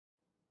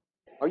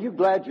Are you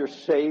glad you're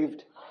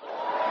saved?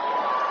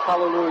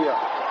 Hallelujah.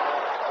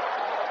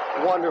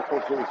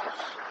 Wonderful Jesus.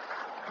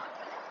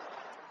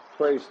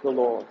 Praise the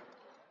Lord.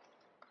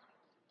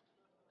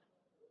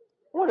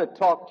 I want to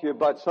talk to you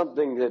about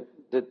something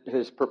that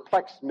has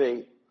perplexed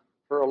me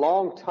for a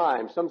long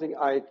time, something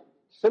I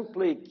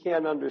simply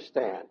can't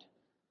understand.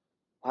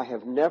 I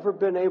have never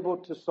been able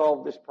to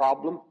solve this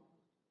problem,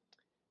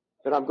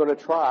 but I'm going to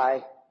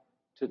try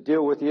to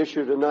deal with the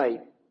issue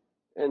tonight.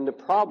 And the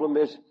problem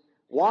is,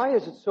 why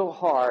is it so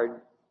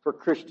hard for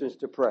Christians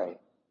to pray?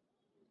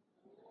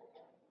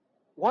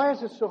 Why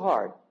is it so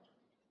hard?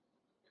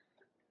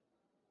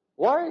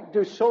 Why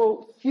do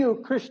so few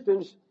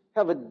Christians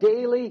have a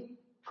daily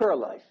prayer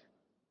life?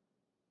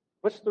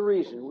 What's the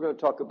reason? We're going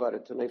to talk about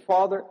it tonight.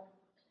 Father,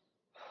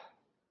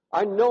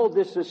 I know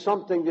this is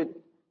something that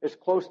is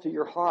close to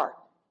your heart.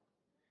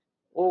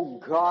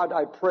 Oh God,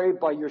 I pray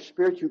by your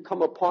Spirit you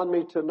come upon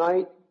me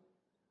tonight.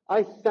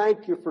 I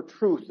thank you for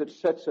truth that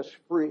sets us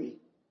free.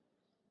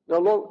 Now,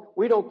 Lord,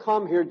 we don't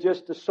come here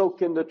just to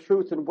soak in the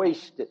truth and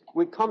waste it.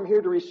 We come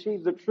here to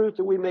receive the truth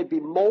that we may be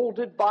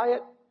molded by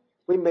it.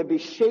 We may be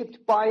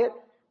shaped by it.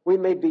 We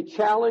may be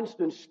challenged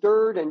and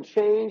stirred and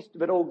changed.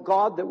 But, oh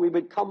God, that we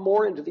would come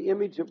more into the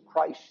image of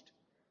Christ.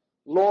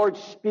 Lord,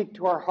 speak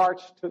to our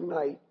hearts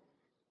tonight.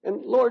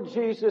 And Lord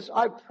Jesus,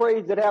 I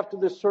pray that after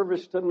the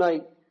service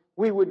tonight,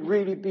 we would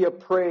really be a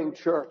praying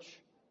church.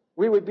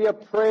 We would be a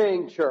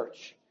praying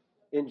church.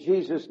 In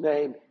Jesus'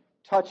 name,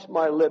 touch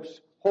my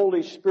lips.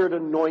 Holy Spirit,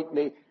 anoint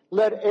me.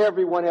 Let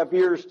everyone have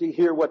ears to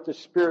hear what the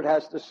Spirit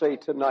has to say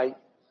tonight.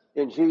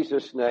 In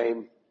Jesus'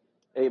 name,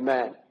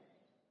 amen.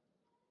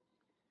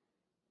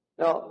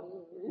 Now,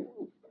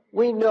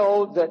 we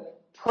know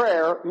that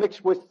prayer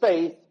mixed with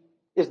faith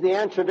is the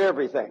answer to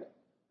everything.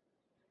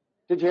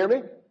 Did you hear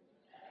me?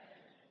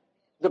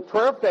 The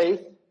prayer of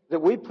faith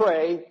that we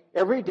pray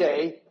every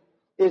day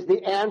is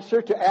the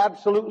answer to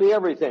absolutely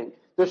everything.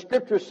 The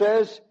Scripture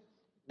says,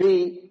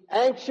 be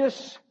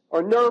anxious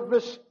or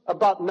nervous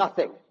about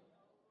nothing,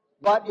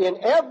 but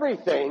in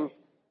everything,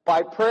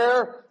 by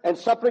prayer and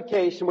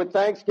supplication with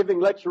thanksgiving,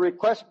 let your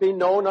requests be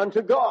known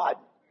unto God.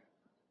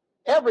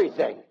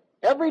 Everything,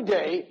 every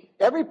day,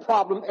 every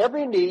problem,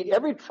 every need,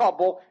 every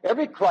trouble,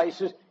 every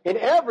crisis, in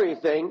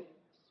everything,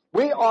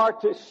 we are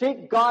to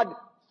seek God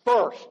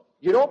first.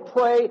 You don't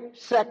pray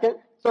second,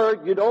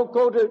 third. You don't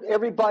go to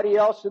everybody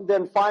else and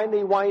then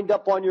finally wind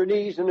up on your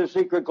knees in a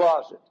secret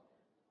closet.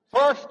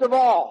 First of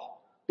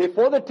all,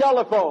 before the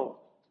telephone,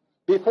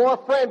 before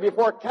a friend,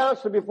 before a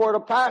counselor, before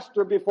a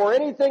pastor, before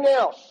anything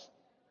else,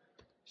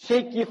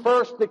 seek ye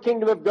first the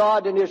kingdom of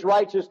God and his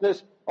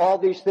righteousness. All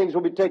these things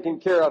will be taken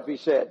care of, he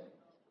said.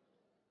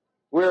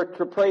 We're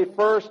to pray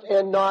first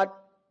and not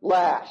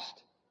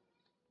last.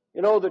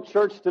 You know, the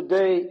church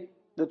today,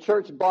 the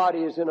church body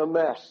is in a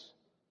mess.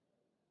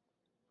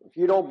 If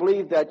you don't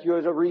believe that, you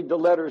have to read the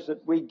letters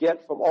that we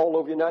get from all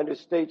over the United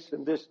States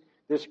and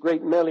this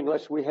great mailing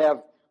list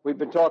we've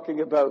been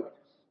talking about.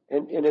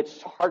 And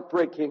it's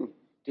heartbreaking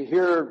to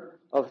hear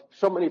of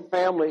so many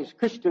families,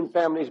 Christian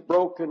families,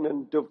 broken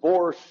and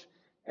divorce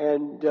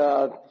and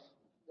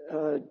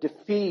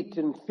defeat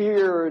and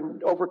fear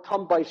and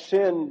overcome by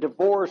sin,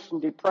 divorce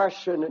and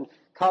depression and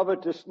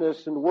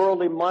covetousness and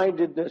worldly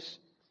mindedness.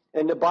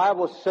 And the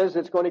Bible says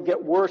it's going to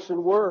get worse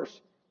and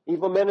worse.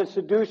 Evil men and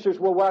seducers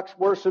will wax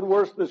worse and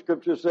worse, the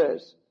Scripture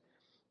says.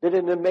 That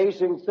an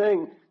amazing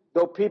thing,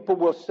 though people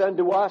will send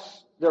to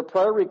us their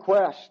prayer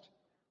request.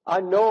 I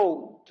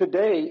know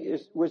today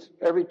was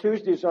every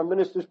Tuesday is our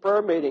minister's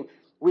prayer meeting.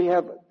 We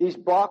have these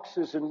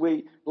boxes and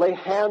we lay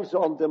hands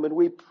on them and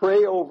we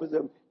pray over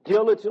them,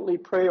 diligently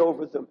pray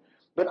over them.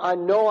 But I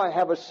know I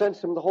have a sense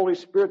from the Holy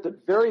Spirit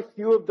that very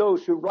few of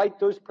those who write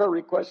those prayer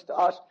requests to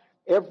us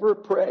ever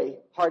pray,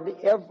 hardly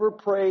ever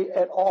pray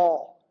at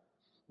all.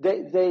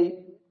 They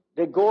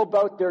go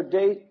about their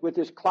day with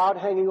this cloud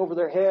hanging over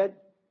their head.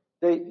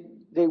 They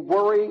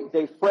worry,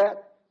 they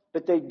fret,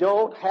 but they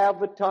don't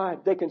have the time.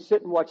 They can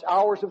sit and watch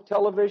hours of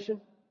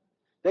television.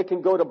 They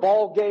can go to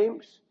ball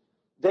games.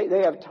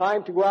 They have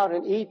time to go out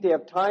and eat. They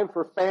have time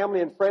for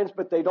family and friends,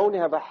 but they don't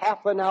have a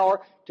half an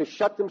hour to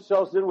shut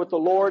themselves in with the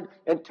Lord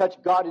and touch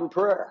God in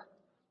prayer.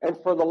 And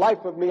for the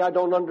life of me, I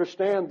don't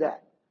understand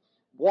that.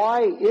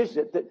 Why is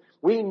it that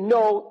we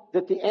know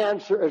that the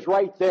answer is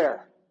right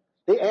there?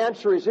 The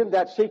answer is in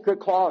that secret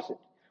closet.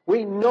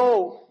 We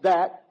know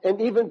that, and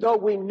even though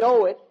we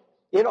know it,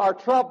 in our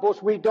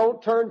troubles, we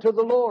don't turn to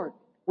the Lord.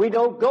 We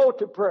don't go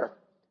to prayer.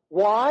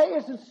 Why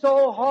is it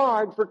so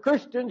hard for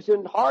Christians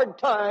in hard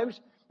times,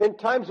 in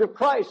times of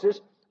crisis?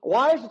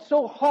 Why is it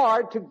so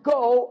hard to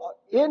go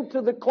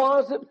into the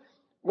closet?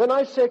 When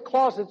I say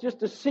closet, it's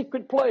just a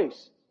secret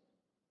place.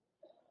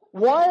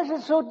 Why is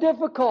it so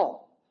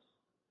difficult?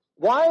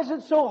 Why is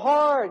it so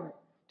hard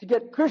to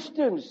get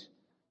Christians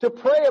to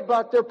pray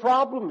about their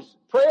problems,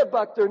 pray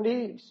about their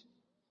needs?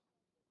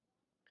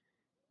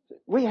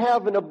 We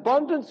have an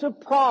abundance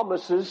of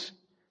promises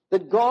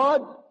that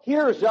God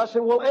hears us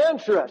and will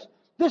answer us.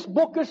 This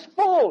book is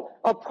full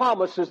of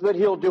promises that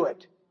he'll do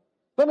it.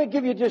 Let me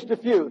give you just a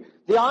few.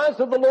 The eyes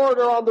of the Lord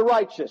are on the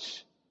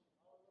righteous.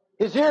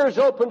 His ears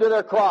open to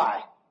their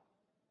cry.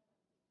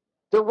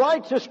 The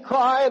righteous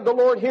cry, and the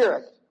Lord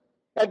heareth,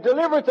 and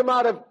delivereth them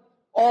out of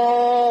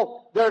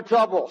all their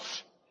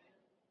troubles.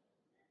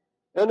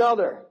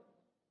 Another.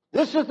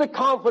 This is the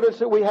confidence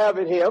that we have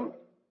in Him,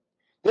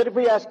 that if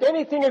we ask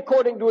anything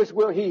according to His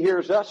will, He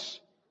hears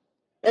us.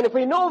 And if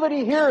we know that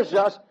He hears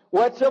us,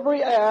 whatsoever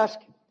we ask,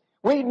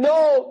 we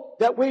know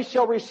that we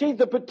shall receive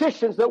the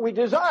petitions that we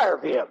desire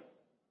of Him.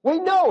 We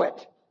know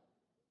it.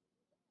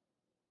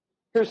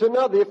 Here's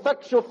another. The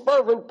effectual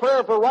fervent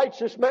prayer of a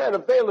righteous man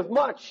availeth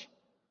much.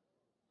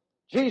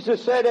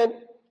 Jesus said,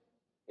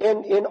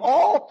 in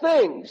all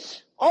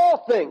things,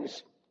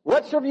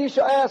 whatsoever ye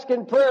shall ask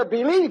in prayer,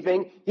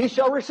 believing, ye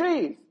shall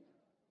receive.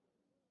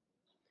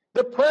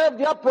 The prayer of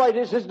the upright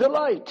is His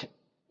delight.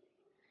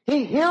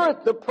 He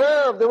heareth the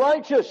prayer of the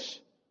righteous.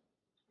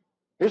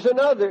 Here's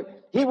another.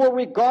 He will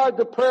regard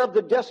the prayer of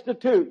the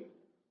destitute.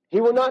 He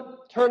will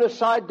not turn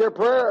aside their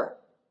prayer.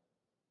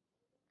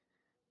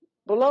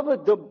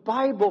 Beloved, the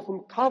Bible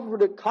from cover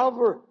to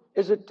cover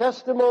is a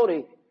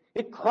testimony.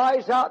 It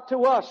cries out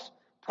to us,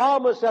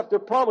 promise after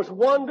promise,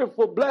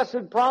 wonderful,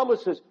 blessed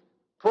promises.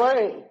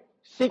 Pray,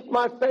 seek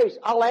my face,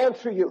 I'll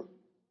answer you.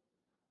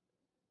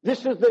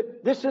 This is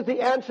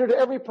the answer to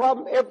every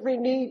problem, every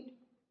need.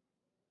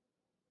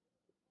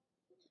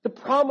 The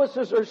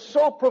promises are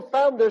so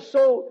profound, they're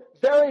so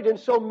varied and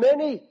so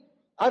many.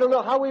 I don't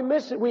know how we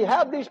miss it. We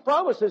have these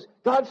promises.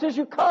 God says,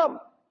 you come.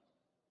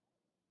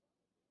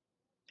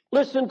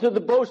 Listen to the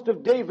boast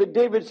of David.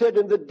 David said,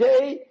 in the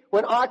day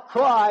when I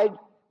cried,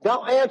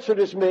 thou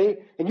answeredest me,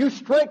 and you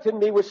strengthened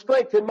me with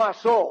strength in my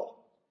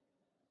soul.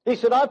 He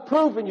said, I've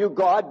proven you,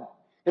 God.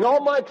 In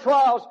all my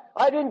trials,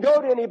 I didn't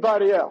go to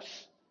anybody else.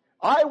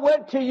 I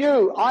went to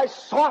you. I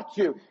sought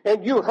you,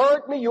 and you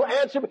heard me, you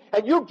answered me,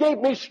 and you gave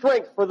me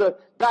strength for the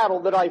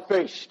battle that I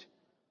faced.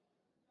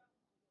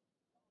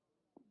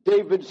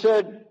 David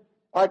said,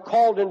 I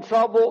called in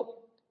trouble,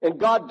 and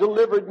God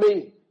delivered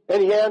me,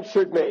 and He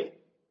answered me.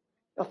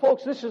 Now,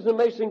 folks, this is an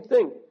amazing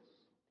thing.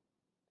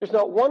 There's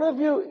not one of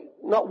you,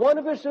 not one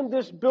of us in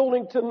this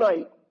building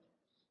tonight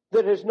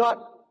that has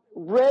not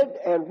read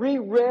and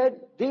reread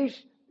these.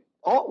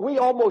 We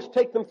almost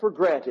take them for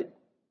granted.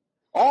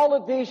 All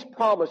of these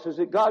promises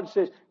that God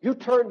says, you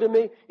turn to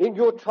me in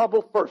your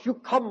trouble first. You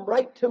come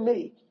right to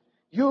me.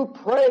 You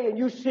pray and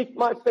you seek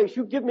my face.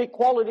 You give me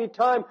quality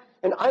time,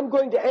 and I'm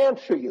going to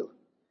answer you.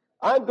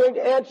 I'm going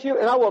to answer you,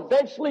 and I will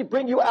eventually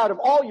bring you out of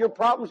all your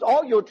problems,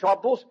 all your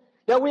troubles.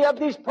 Now, we have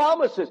these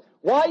promises.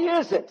 Why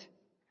is it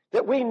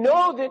that we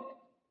know that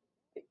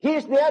He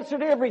is the answer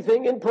to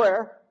everything in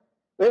prayer,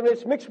 and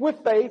it's mixed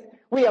with faith?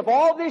 We have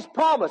all these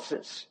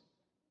promises.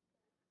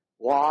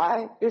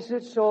 Why is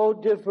it so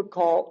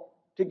difficult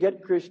to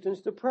get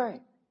Christians to pray,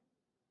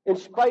 in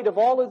spite of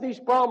all of these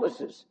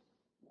promises?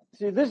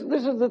 See, this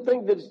is the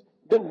thing that's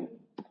been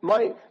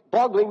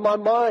boggling my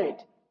mind.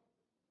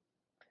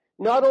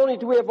 Not only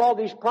do we have all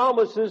these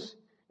promises,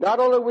 not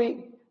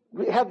only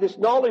we have this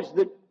knowledge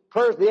that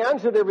prayer is the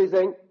answer to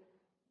everything,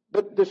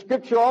 but the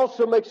Scripture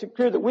also makes it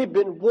clear that we've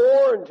been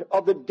warned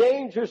of the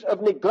dangers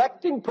of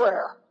neglecting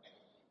prayer.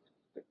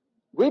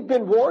 We've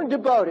been warned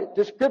about it.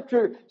 The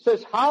Scripture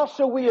says, how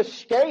shall we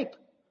escape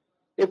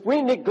if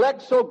we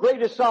neglect so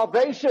great a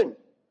salvation?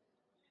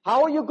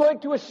 How are you going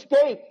to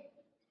escape?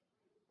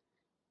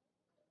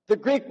 The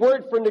Greek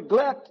word for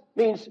neglect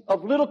means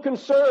of little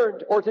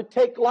concern or to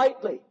take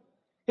lightly.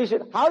 He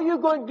said, how are you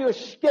going to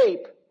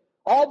escape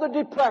all the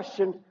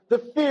depression, the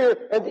fear,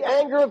 and the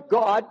anger of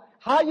God?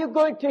 How are you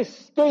going to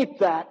escape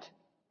that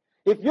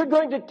if you're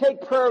going to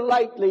take prayer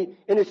lightly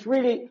and it's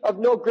really of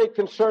no great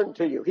concern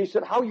to you? He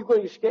said, how are you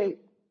going to escape?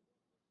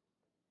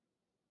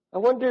 I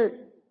wonder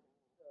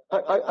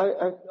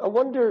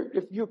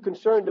if you're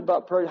concerned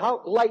about prayer.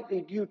 How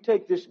lightly do you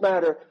take this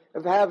matter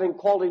of having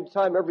quality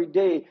time every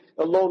day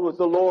alone with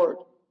the Lord?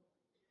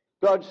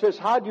 God says,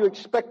 how do you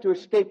expect to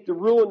escape the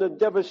ruin and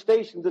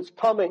devastation that's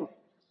coming?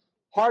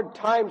 Hard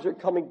times are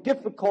coming.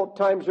 Difficult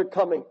times are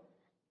coming.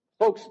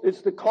 Folks,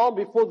 it's the calm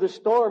before the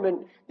storm.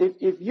 And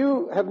if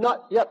you have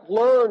not yet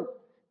learned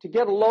to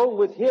get alone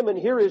with Him and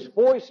hear His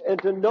voice and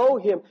to know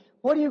Him,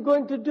 what are you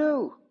going to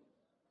do?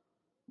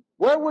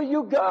 Where will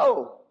you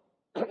go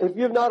if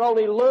you've not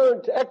only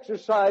learned to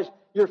exercise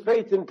your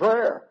faith in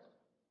prayer?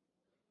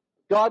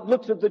 God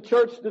looks at the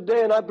church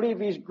today, and I believe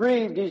He's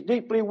grieved. He's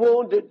deeply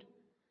wounded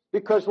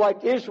because,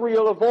 like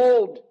Israel of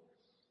old,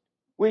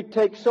 we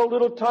take so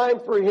little time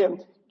for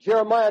Him.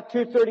 Jeremiah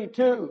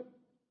 2:32.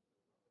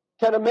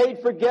 Can a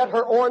maid forget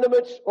her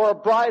ornaments or a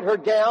bride her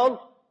gown?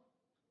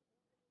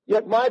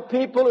 Yet my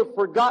people have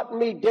forgotten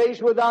me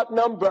days without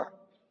number.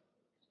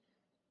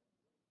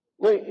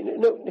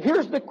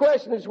 Here's the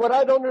question, is what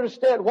I don't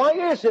understand.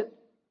 Why is it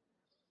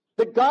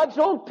that God's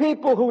own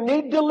people who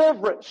need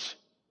deliverance,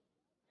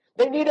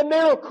 they need a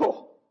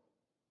miracle?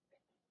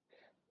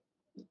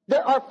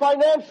 There are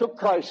financial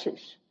crises.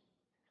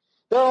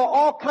 There are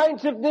all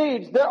kinds of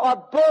needs. There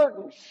are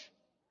burdens.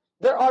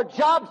 There are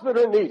jobs that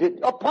are needed,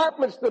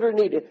 apartments that are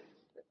needed,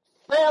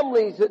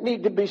 families that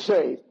need to be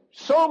saved.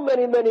 So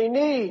many, many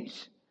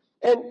needs.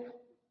 And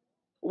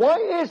Why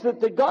is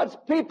it that God's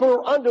people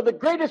are under the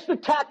greatest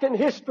attack in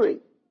history?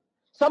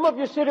 Some of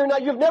you sit here now,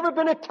 you've never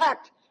been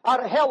attacked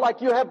out of hell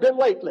like you have been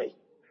lately.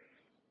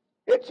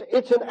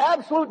 It's an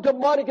absolute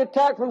demonic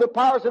attack from the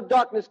powers of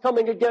darkness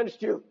coming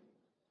against you.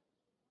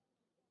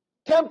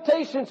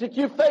 Temptations that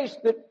you face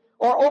that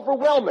are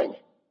overwhelming.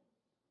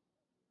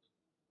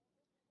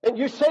 And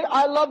you say,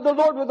 I love the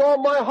Lord with all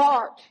my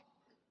heart.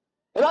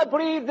 And I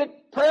believe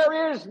that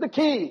prayer is the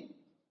key.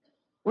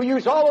 We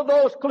use all of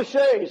those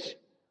cliches.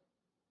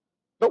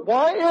 But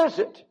why is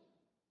it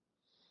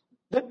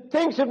that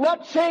things have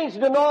not changed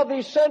in all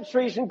these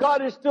centuries and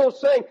God is still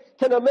saying,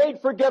 can a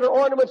maid forget her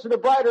ornaments and a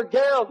bride her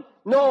gown?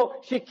 No,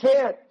 she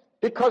can't,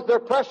 because they're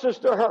precious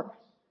to her.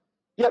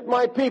 Yet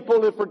my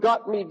people have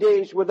forgotten me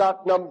days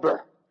without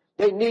number.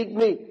 They need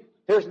me.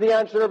 Here's the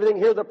answer to everything.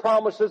 Here are the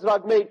promises that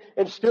I've made,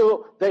 and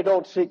still they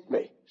don't seek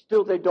me.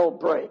 Still they don't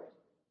pray.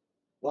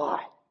 Why?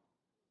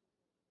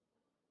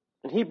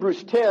 In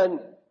Hebrews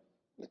 10,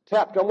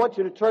 chapter, I want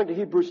you to turn to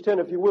Hebrews 10,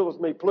 if you will, with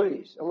me,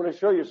 please. I want to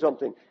show you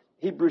something.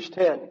 Hebrews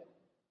 10.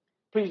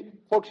 Please,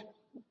 folks,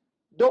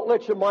 don't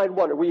let your mind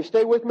wander. Will you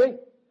stay with me?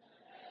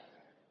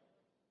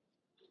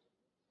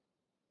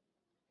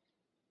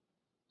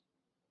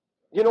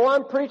 You know why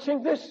I'm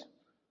preaching this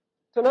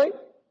tonight?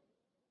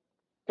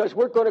 Because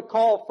we're going to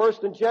call,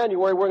 first in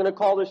January, we're going to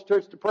call this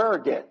church to prayer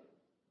again.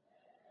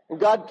 And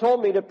God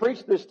told me to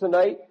preach this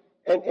tonight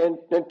and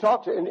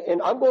talk to,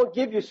 and I'm going to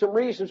give you some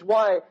reasons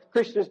why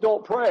Christians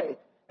don't pray.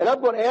 And I'm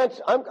going to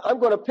answer, I'm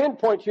going to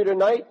pinpoint you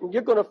tonight, and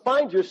you're going to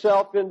find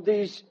yourself in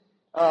these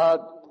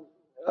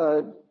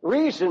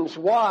reasons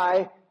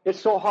why it's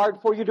so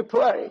hard for you to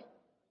pray.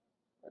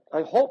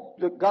 I hope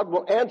that God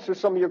will answer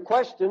some of your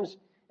questions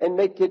and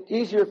make it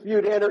easier for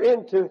you to enter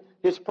into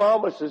His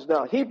promises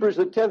now. Hebrews,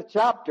 the 10th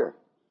chapter.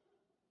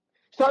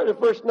 Start at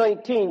verse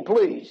 19,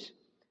 please.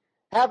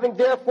 Having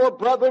therefore,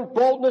 brethren,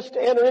 boldness to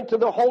enter into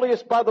the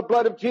holiest by the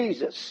blood of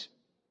Jesus,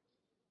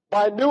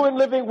 by a new and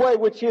living way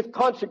which He hath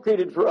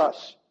consecrated for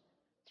us,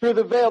 through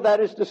the veil, that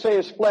is to say,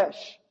 His flesh.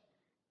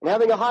 And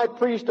having a high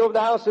priest over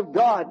the house of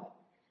God,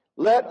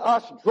 let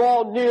us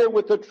draw near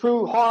with a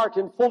true heart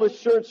and full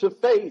assurance of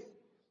faith,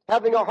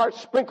 having our hearts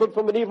sprinkled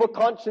from an evil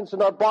conscience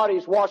and our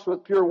bodies washed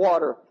with pure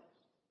water.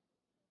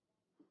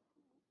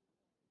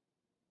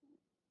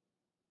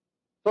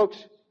 Folks,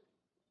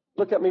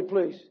 look at me,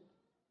 please.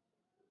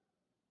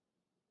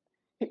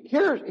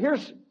 Here's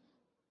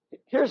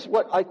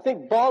what I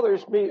think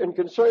bothers me and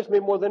concerns me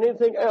more than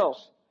anything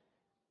else.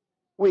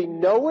 We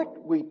know it,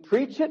 we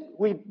preach it,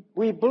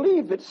 we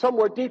believe it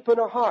somewhere deep in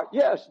our heart.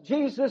 Yes,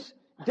 Jesus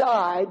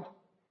died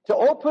to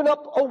open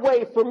up a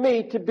way for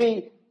me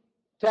to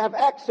have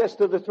access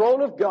to the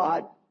throne of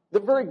God,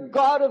 the very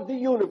God of the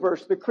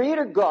universe, the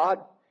Creator God.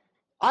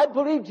 I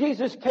believe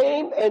Jesus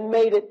came and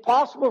made it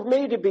possible for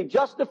me to be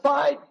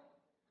justified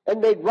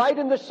and made right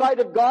in the sight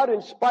of God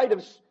in spite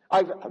of,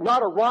 I've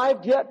not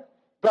arrived yet,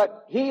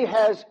 but He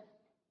has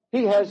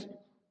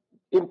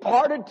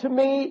imparted to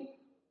me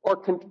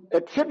or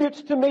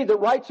attributes to me the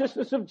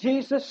righteousness of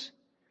Jesus,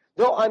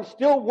 though I'm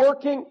still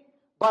working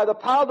by the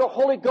power of the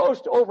Holy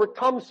Ghost to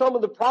overcome some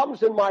of the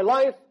problems in my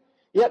life,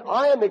 yet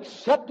I am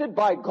accepted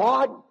by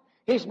God.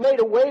 He's made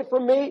a way for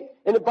me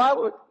in the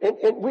Bible,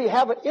 and we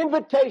have an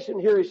invitation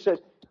here. He says,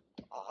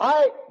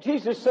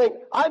 Jesus is saying,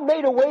 I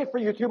made a way for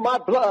you through my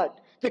blood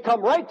to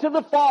come right to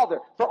the Father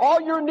for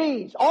all your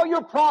needs, all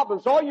your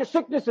problems, all your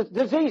sicknesses,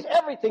 disease,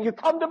 everything. You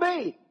come to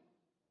me.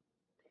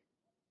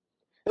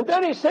 And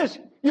then He says,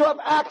 you have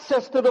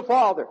access to the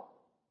Father.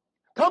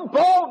 Come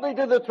boldly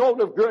to the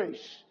throne of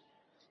grace.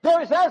 There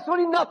is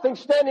absolutely nothing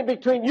standing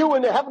between you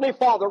and the Heavenly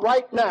Father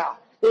right now.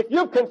 If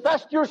you've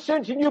confessed your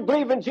sins and you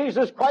believe in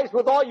Jesus Christ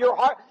with all your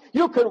heart,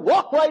 you can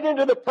walk right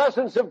into the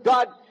presence of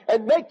God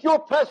and make your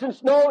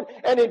presence known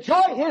and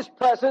enjoy His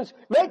presence.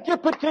 Make your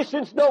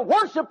petitions known.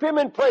 Worship Him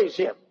and praise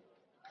Him.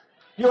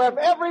 You have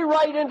every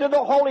right into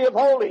the Holy of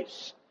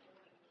Holies.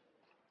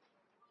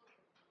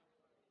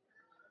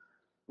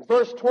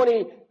 Verse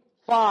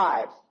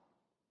 25.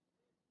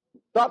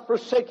 Not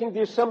forsaking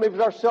the assembly of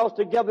ourselves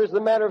together as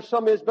the manner of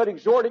some is, but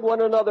exhorting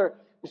one another,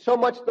 and so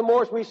much the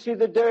more as we see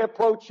the day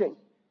approaching.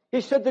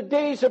 He said the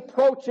day is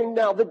approaching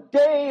now, the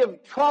day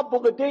of trouble,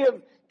 the day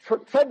of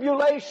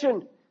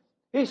tribulation.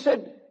 He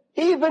said,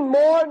 even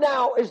more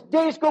now, as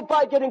days go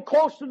by, getting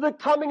closer to the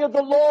coming of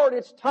the Lord,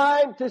 it's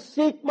time to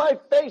seek my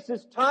face.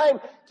 It's time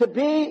to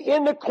be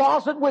in the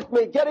closet with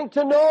me, getting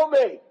to know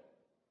me.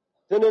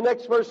 Then the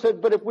next verse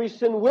said, but if we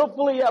sin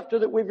willfully after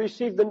that we've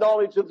received the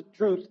knowledge of the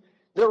truth,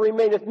 there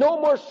remaineth no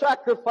more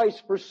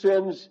sacrifice for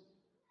sins,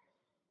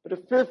 but a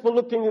fearful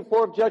looking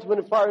for of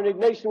judgment and fire and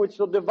indignation which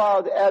shall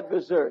devour the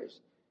adversaries.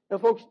 Now,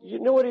 folks, you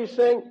know what he's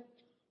saying?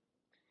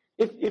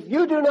 If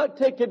you do not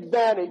take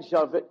advantage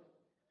of it,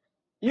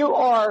 you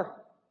are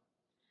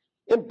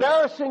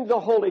embarrassing the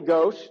Holy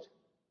Ghost.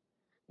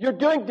 You're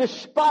doing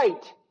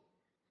despite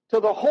to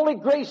the holy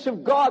grace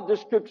of God, the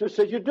Scripture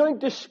says. You're doing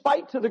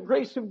despite to the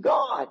grace of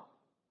God.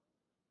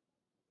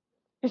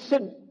 He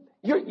said,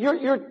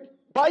 you're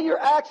by your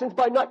actions,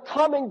 by not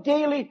coming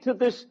daily to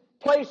this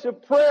place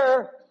of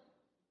prayer,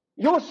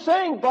 You're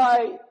saying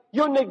by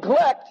your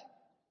neglect,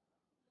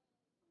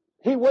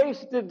 he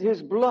wasted his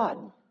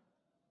blood.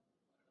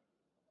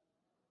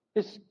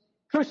 His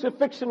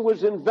crucifixion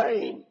was in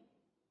vain.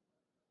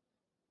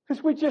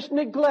 Because we just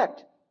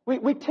neglect.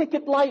 We take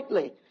it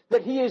lightly.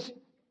 That he is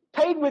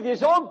paid with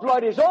his own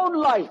blood, his own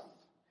life.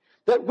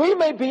 That we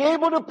may be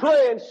able to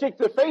pray and seek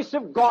the face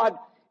of God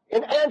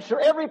and answer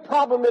every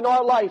problem in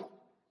our life.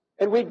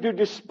 And we do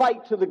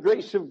despite to the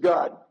grace of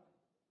God.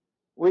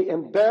 We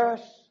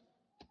embarrass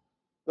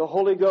the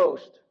Holy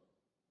Ghost.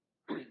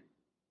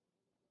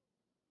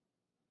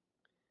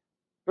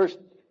 Verse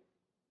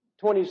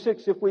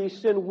 26, if we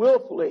sin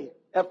willfully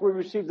after we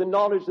receive the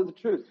knowledge of the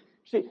truth.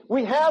 See,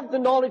 we have the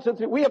knowledge of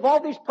the truth. We have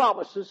all these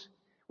promises.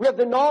 We have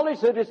the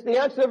knowledge that it's the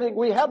answer to everything.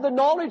 We have the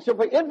knowledge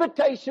of an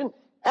invitation,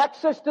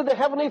 access to the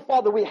Heavenly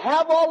Father. We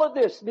have all of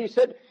this. And he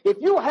said, if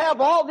you have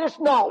all this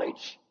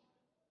knowledge,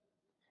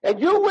 and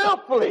you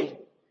willfully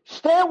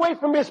stay away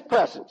from his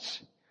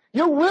presence,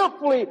 you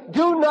willfully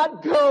do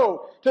not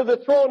go to the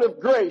throne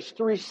of grace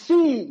to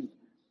receive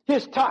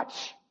his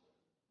touch.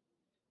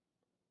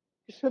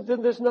 He said,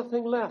 then there's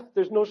nothing left.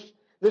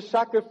 This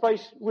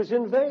sacrifice was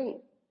in vain.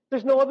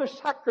 There's no other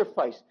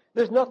sacrifice.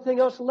 There's nothing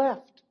else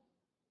left.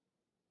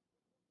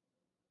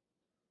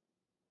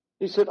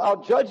 He said,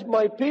 I'll judge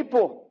my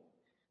people,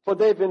 for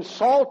they've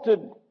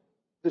insulted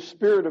the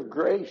Spirit of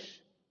grace.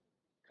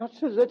 God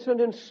says, that's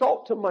an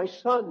insult to my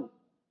Son.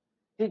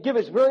 He'd give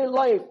his very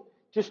life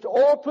just to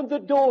open the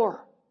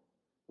door,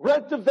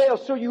 rent the veil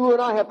so you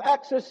and I have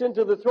access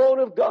into the throne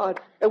of God,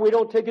 and we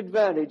don't take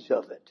advantage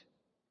of it.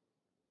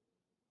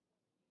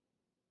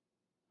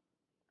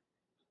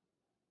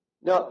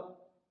 Now,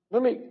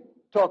 let me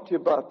talk to you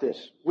about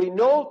this. We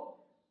know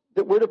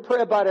that we're to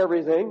pray about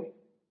everything.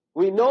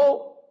 We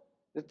know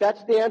that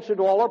that's the answer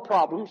to all our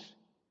problems.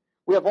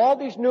 We have all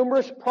these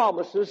numerous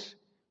promises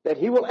that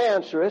he will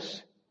answer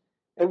us.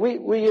 And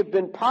we have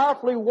been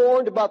powerfully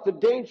warned about the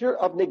danger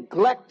of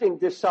neglecting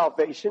this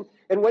salvation.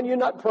 And when you're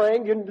not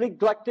praying, you're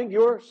neglecting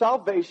your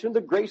salvation,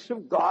 the grace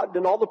of God,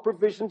 and all the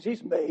provisions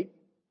he's made.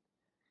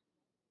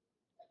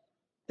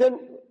 Then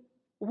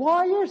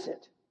why is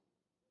it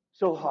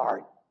so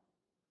hard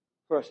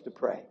for us to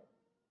pray?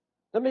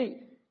 Let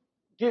me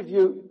give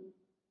you,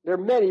 there are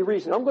many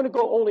reasons. I'm going to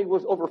go only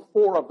with over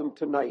 4 of them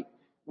tonight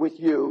with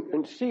you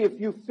and see if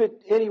you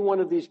fit any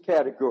one of these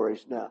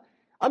categories now.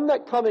 I'm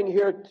not coming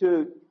here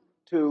to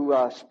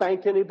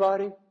spank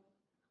anybody.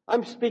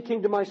 I'm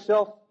speaking to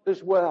myself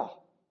as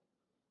well.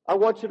 I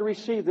want you to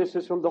receive this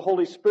as from the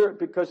Holy Spirit,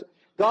 because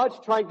God's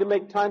trying to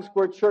make Times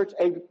Square Church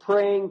a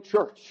praying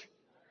church.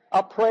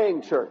 A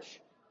praying church.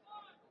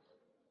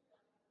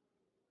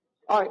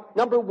 All right,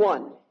 number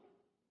 1.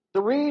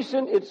 The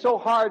reason it's so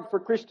hard for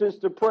Christians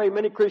to pray,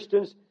 many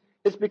Christians,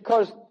 is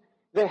because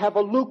they have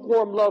a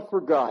lukewarm love for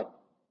God,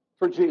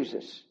 for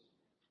Jesus.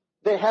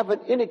 They have an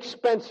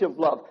inexpensive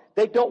love.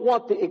 They don't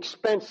want the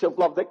expensive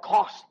love that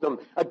costs them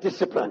a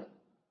discipline.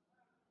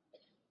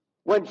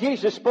 When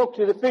Jesus spoke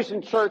to the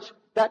Ephesian church,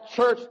 that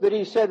church that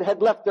he said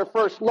had left their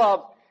first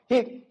love,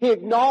 he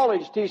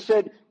acknowledged, he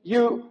said,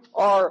 you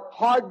are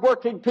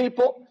hardworking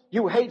people,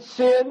 you hate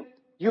sin,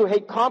 you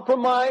hate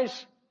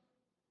compromise,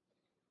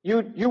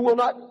 you will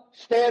not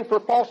stand for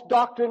false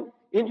doctrine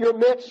in your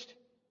midst,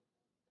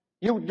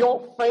 you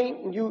don't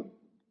faint, and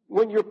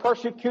when you're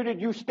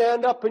persecuted, you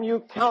stand up and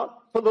you count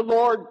for the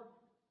Lord.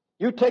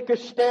 You take a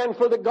stand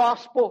for the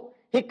gospel.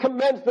 He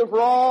commends them for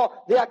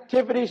all the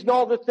activities and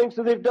all the things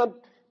that they've done.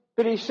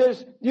 But he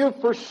says, you've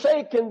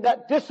forsaken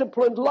that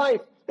disciplined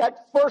life,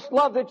 that first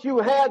love that you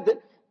had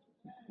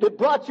that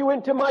brought you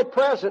into my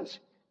presence.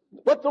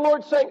 What the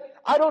Lord's saying,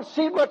 I don't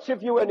see much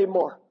of you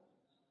anymore.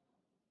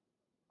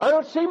 I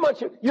don't see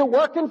much of you. You're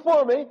working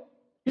for me.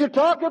 You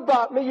talk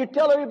about me. You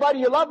tell everybody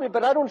you love me,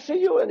 but I don't see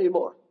you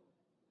anymore.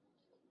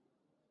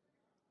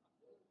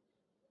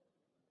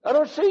 I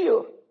don't see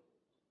you.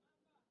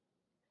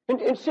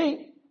 And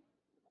see,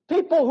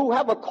 people who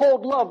have a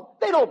cold love,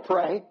 they don't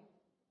pray.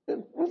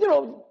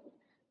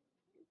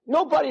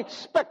 Nobody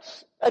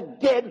expects a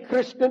dead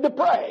Christian to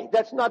pray.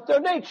 That's not their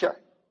nature.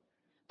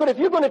 But if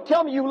you're going to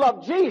tell me you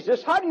love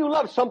Jesus, how do you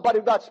love somebody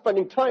without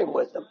spending time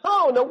with them?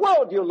 How in the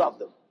world do you love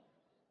them?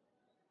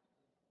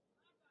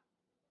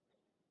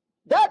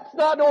 That's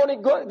not only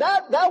good,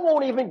 that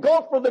won't even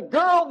go for the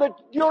girl that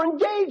you're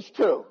engaged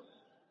to.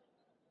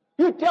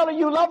 You tell her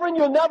you love her and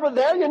you're never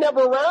there, you're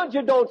never around,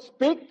 you don't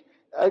speak.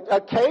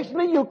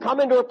 Occasionally you come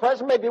into her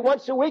presence, maybe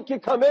once a week you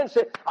come in and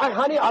say, hi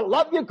honey, I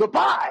love you,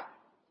 goodbye.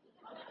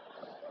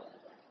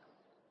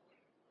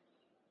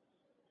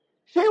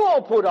 She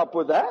won't put up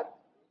with that.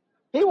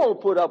 He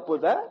won't put up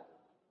with that.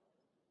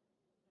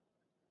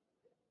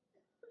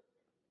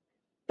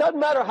 Doesn't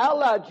matter how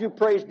loud you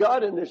praise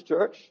God in this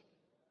church.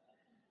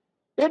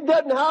 It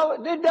doesn't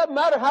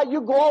matter how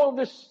you go all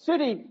over the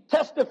city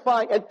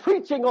testifying and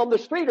preaching on the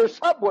street or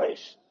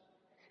subways.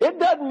 It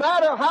doesn't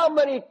matter how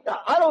many,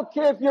 I don't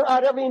care if you're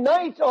out every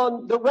night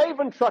on the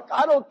Raven truck.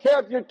 I don't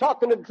care if you're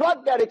talking to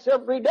drug addicts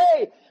every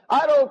day.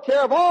 I don't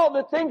care of all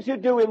the things you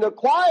do in the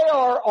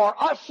choir or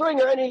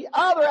ushering or any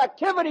other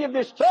activity of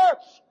this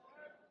church.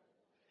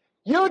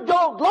 You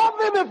don't love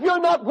Him if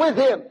you're not with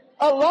Him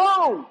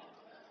alone.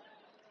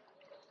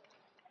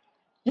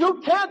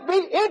 You can't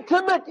be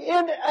intimate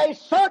in a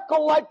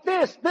circle like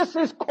this. This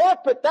is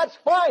corporate. That's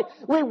fine.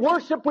 We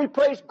worship, we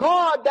praise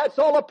God. That's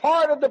all a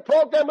part of the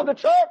program of the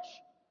church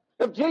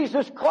of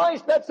Jesus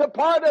Christ. That's a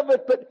part of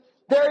it. But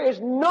there is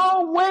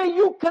no way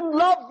you can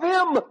love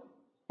Him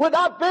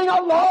without being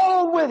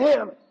alone with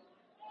Him.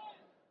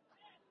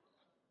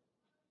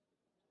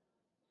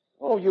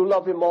 Oh, you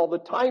love Him all the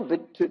time,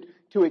 but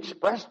to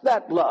express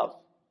that love.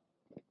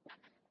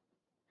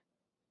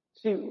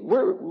 See,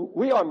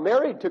 we are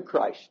married to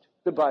Christ,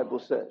 the Bible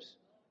says.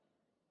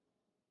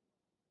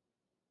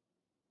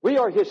 We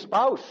are His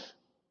spouse.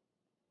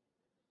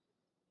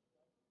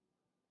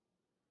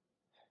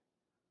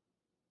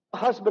 A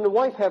husband and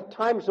wife have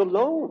times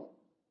alone.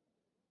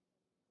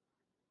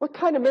 What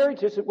kind of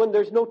marriage is it when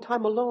there's no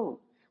time alone,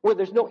 where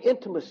there's no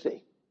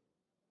intimacy?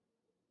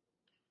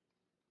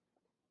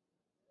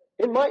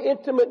 In my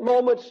intimate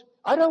moments,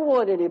 I don't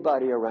want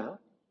anybody around.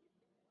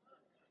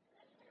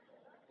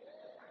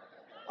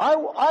 I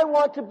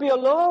want to be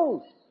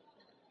alone.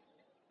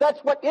 That's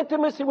what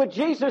intimacy with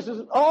Jesus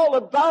is all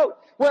about,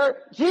 where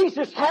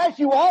Jesus has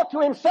you all to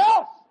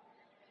Himself.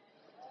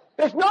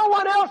 There's no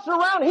one else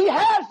around. He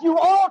has you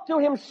all to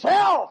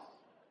Himself.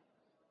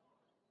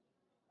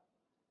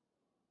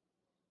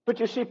 But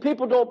you see,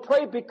 people don't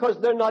pray because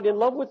they're not in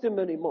love with Him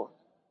anymore.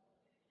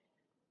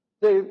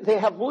 They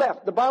have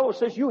left. The Bible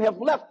says you have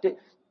left it.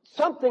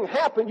 Something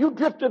happened. You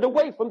drifted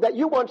away from that.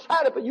 You once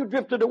had it, but you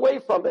drifted away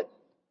from it.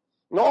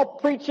 And all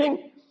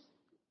preaching,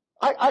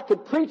 I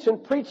could preach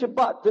and preach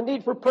about the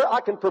need for prayer.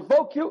 I can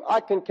provoke you. I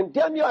can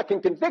condemn you. I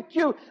can convict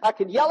you. I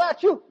can yell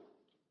at you.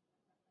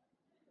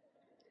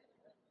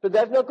 But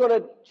that's not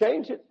going to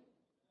change it.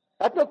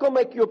 That's not going to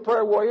make you a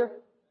prayer warrior.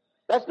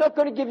 That's not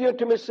going to give you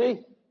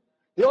intimacy.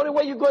 The only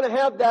way you're going to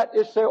have that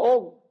is say,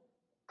 oh,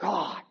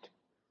 God,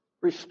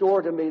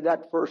 restore to me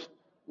that first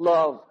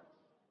love.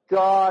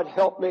 God,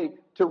 help me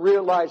to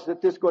realize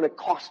that this is going to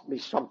cost me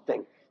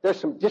something. There's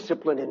some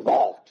discipline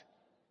involved.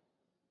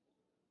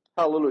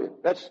 Hallelujah.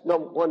 That's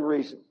one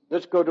reason.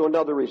 Let's go to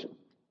another reason.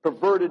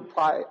 Perverted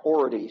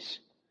priorities.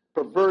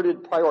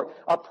 Perverted priority.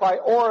 A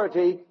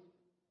priority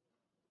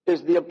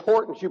is the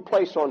importance you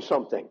place on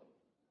something.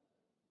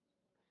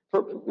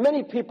 For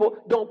many people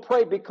don't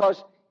pray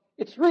because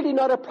it's really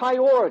not a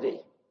priority.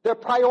 Their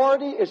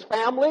priority is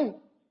family.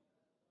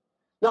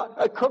 Now,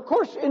 of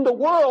course, in the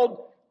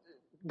world,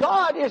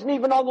 God isn't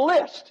even on the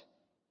list.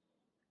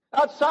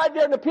 Outside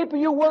there, the people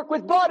you work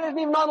with, God isn't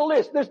even on the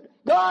list. There's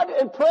God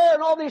and prayer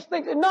and all these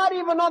things are not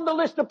even on the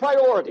list of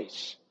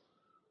priorities.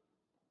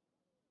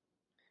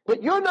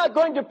 But you're not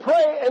going to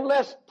pray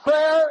unless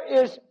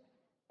prayer is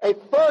a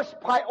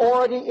first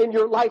priority in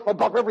your life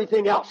above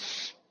everything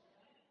else.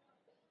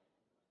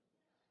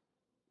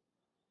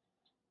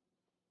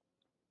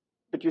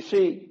 But you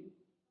see,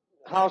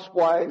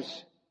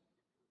 housewives'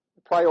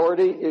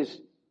 priority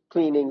is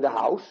cleaning the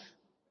house,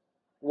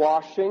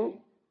 washing,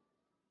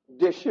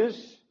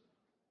 dishes,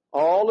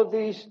 all of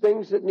these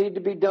things that need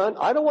to be done.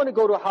 I don't want to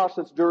go to a house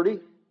that's dirty.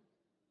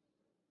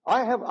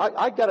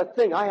 I got a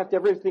thing. I have to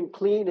have everything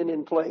clean and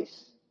in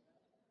place.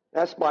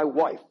 That's my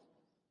wife.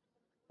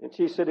 And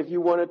she said, if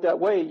you want it that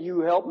way,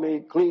 you help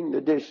me clean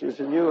the dishes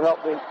and you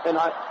help me. And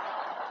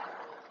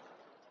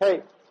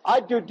hey, I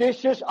do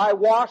dishes, I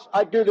wash,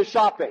 I do the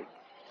shopping.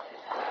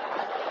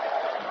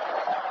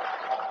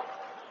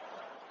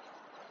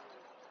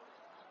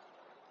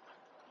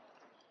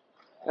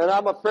 And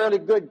I'm a fairly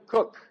good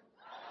cook.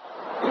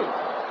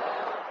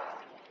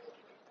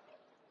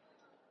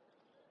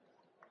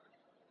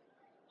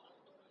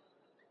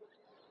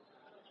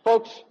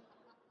 Folks,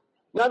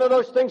 none of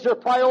those things are a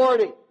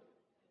priority.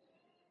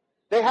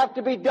 They have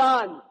to be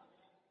done.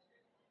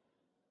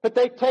 But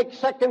they take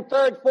second,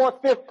 third,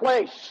 fourth, fifth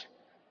place.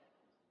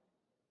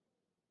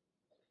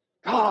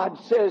 God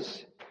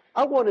says,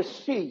 I want to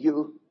see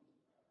you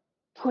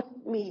put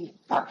me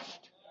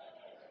first.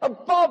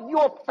 Above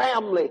your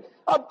family,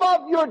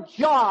 above your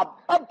job,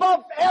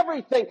 above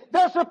everything.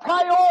 There's a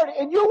priority,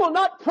 and you will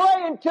not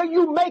pray until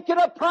you make it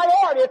a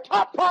priority, a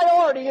top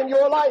priority in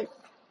your life.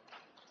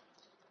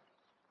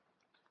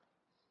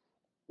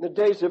 In the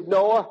days of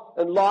Noah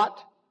and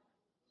Lot,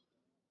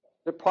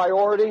 the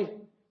priority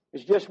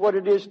is just what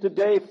it is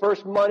today.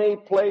 First, money,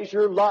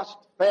 pleasure, lust,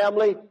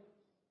 family.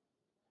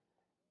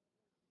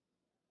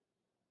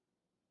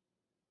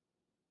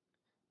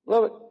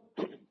 Let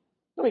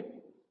me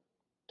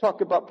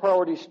talk about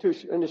priorities too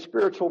in the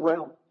spiritual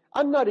realm.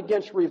 I'm not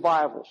against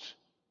revivals.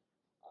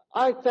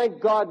 I thank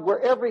God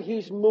wherever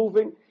He's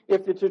moving.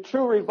 If it's a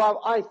true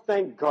revival, I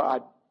thank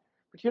God.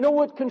 But you know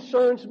what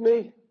concerns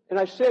me? And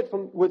I say it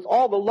with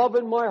all the love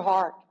in my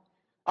heart.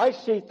 I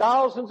see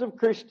thousands of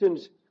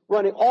Christians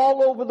running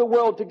all over the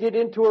world to get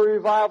into a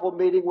revival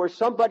meeting where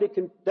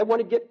they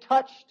want to get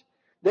touched,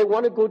 they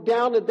want to go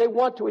down, and they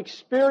want to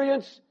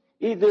experience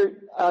either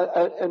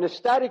an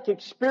ecstatic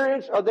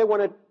experience or they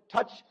want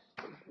to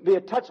be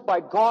touched by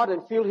God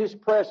and feel His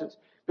presence.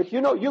 But you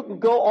know, you can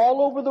go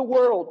all over the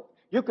world.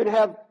 You can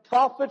have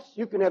prophets,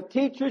 you can have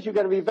teachers, you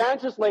can have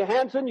evangelists, lay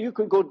hands on you, you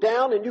can go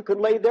down and you can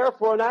lay there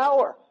for an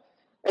hour.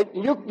 And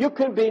you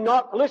can be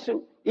knocked,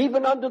 listen,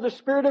 even under the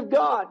Spirit of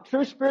God,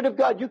 true Spirit of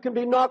God, you can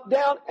be knocked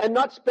down and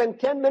not spend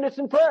 10 minutes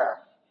in prayer.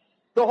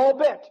 The whole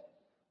bit.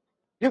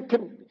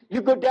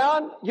 You go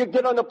down, you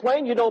get on the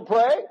plane, you don't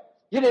pray.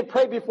 You didn't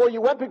pray before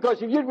you went,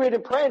 because if you'd read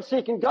and pray and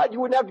seeking God, you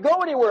wouldn't have to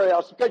go anywhere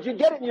else, because you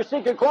get it in your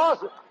secret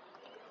closet.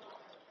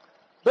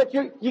 But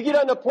you get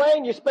on the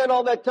plane, you spend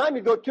all that time,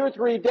 you go 2 or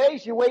 3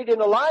 days, you wait in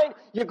a line,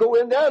 you go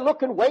in there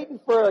looking, waiting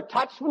for a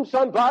touch from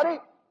somebody,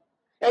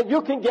 and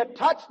you can get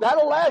touched.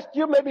 That'll last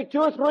you maybe 2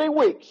 or 3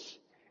 weeks,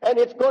 and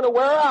it's going to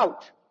wear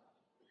out.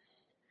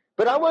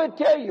 But I want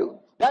to tell you,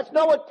 that's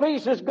not what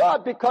pleases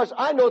God, because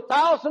I know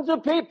thousands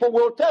of people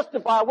will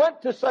testify, I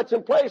went to such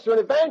a place or an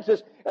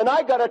evangelist, and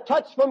I got a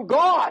touch from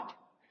God.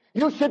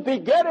 You should be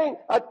getting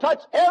a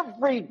touch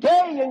every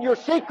day in your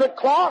secret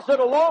closet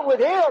along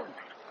with Him.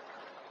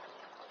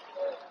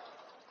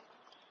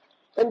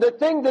 And the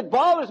thing that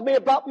bothers me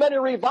about many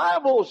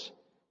revivals,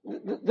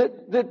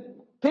 that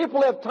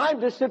people have time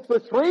to sit for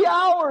 3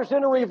 hours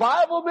in a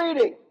revival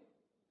meeting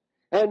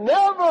and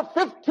never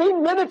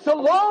 15 minutes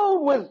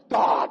alone with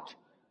God.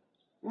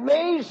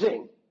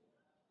 Amazing.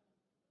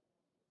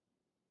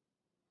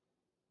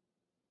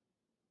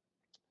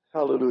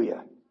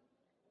 Hallelujah.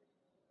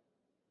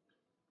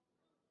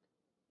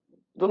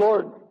 The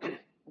Lord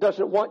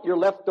doesn't want your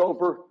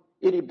leftover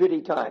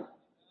itty-bitty time.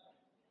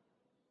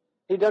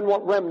 He doesn't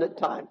want remnant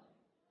time.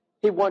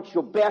 He wants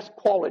your best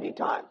quality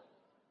time.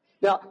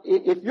 Now,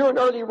 if you're an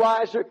early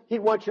riser, He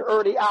wants your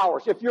early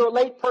hours. If you're a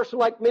late person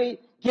like me,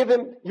 give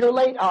Him your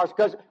late hours,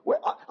 because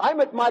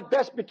I'm at my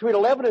best between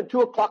 11 and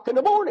 2 o'clock in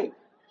the morning.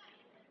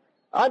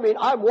 I mean,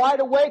 I'm wide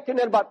awake, and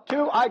then about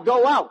 2, I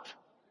go out.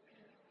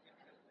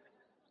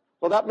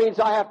 Well, that means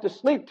I have to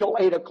sleep till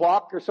 8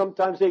 o'clock or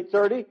sometimes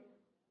 8:30.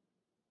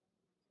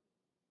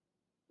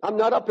 I'm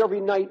not up every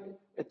night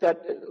at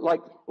that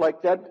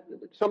like that.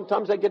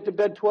 Sometimes I get to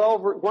bed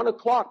 12 or 1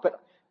 o'clock,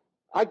 but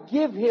I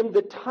give Him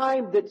the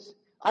time that's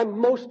I'm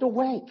most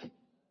awake.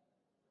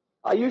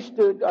 I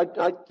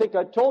think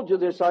I told you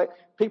this,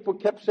 people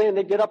kept saying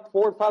they get up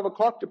 4 or 5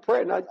 o'clock to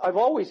pray, and I've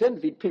always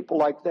envied people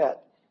like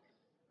that.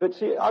 But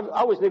see,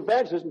 I was an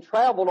evangelist and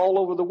traveled all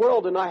over the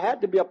world, and I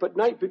had to be up at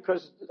night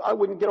because I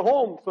wouldn't get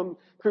home from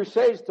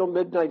crusades till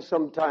midnight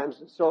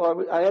sometimes.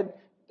 So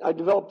I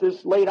developed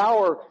this late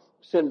hour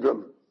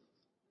syndrome.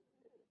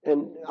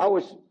 And I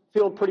was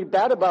feeling pretty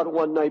bad about it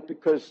one night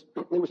because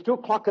it was 2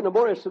 o'clock in the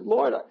morning. I said,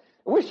 Lord, I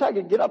wish I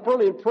could get up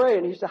early and pray.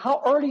 And He said,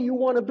 how early you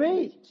want to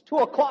be? It's 2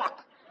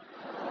 o'clock.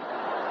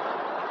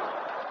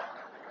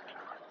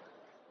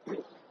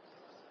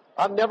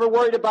 I've never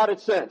worried about it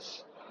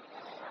since.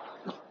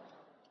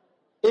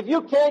 If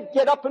you can't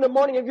get up in the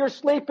morning, if you're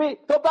sleepy,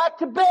 go back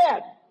to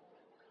bed.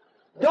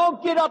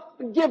 Don't get up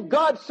and give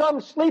God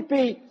some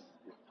sleepy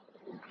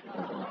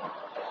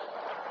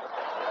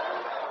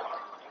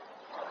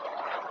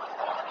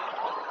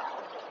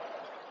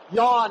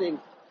yawning.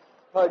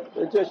 I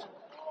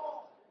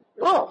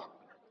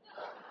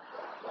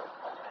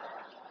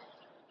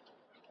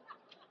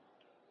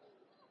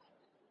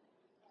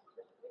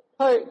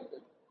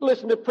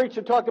listened to a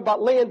preacher talk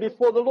about laying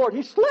before the Lord.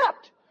 He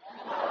slept.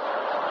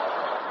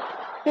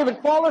 He would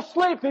fall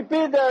asleep. He'd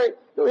be there.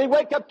 He'd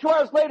wake up 2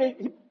 hours later.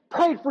 He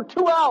prayed for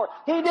 2 hours.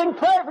 He didn't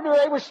pray for 2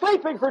 hours. He was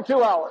sleeping for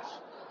 2 hours.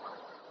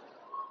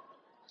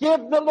 Give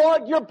the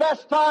Lord your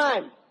best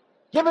time.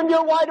 Give Him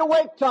your wide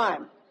awake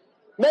time.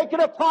 Make it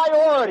a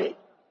priority.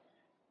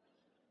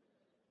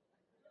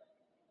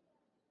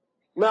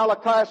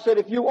 Malachi said,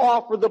 if you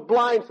offer the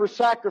blind for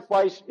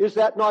sacrifice, is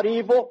that not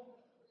evil?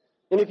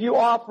 And if you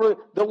offer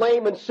the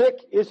lame and sick,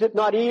 is it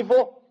not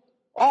evil?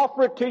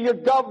 Offer it to your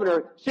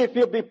governor. See if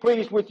he'll be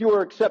pleased with you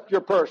or accept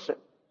your person.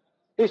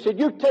 He said,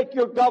 you take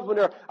your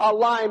governor a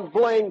lime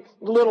bling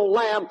little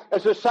lamb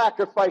as a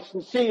sacrifice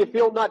and see if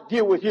he'll not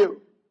deal with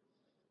you.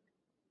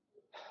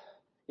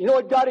 You know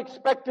what God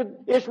expected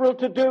Israel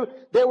to do?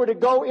 They were to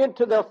go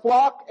into their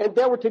flock and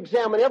they were to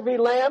examine every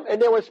lamb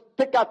and they were to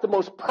pick out the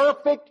most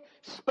perfect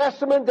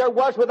specimen there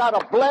was without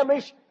a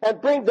blemish and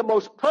bring the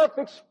most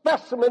perfect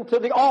specimen to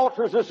the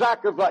altar as a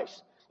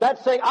sacrifice.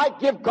 That's saying, I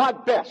give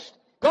God best.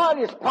 God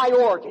is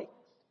priority.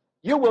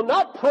 You will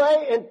not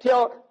pray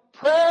until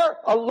prayer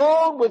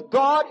alone with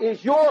God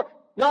is your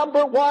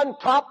number one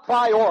top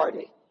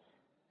priority.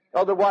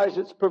 Otherwise,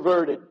 it's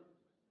perverted.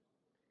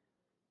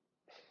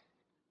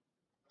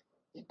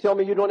 You tell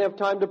me you don't have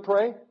time to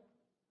pray?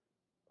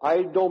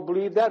 I don't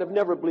believe that. I've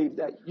never believed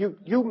that.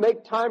 You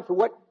make time for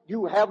what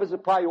you have as a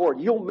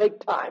priority. You'll make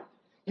time.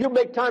 You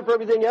make time for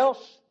everything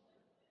else.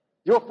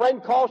 Your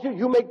friend calls you,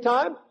 you make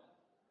time.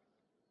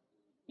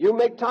 You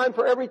make time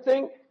for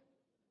everything.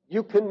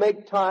 You can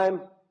make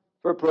time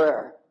for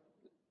prayer.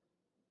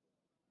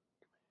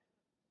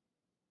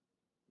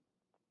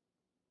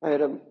 I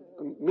had a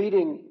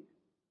meeting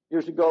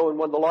years ago in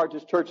one of the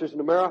largest churches in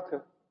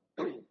America,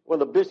 one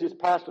of the busiest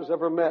pastors I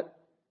ever met,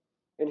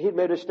 and he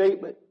made a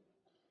statement,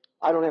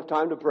 I don't have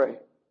time to pray.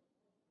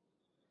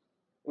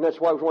 And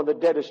that's why it was one of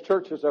the deadest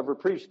churches I ever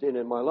preached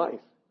in my life.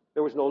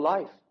 there was no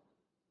life.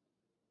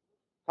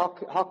 How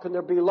can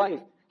there be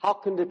life? How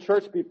can the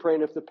church be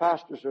praying if the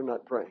pastors are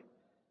not praying?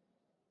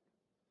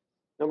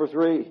 Number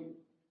 3,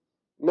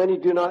 many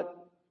do not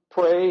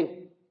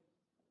pray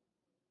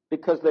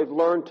because they've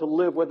learned to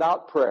live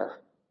without prayer.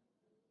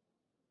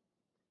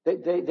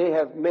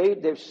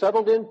 They've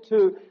settled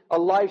into a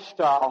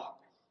lifestyle,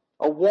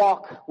 a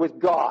walk with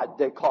God,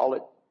 they call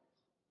it,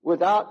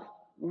 without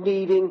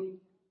needing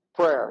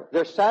prayer.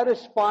 They're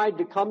satisfied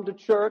to come to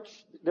church.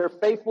 They're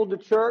faithful to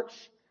church.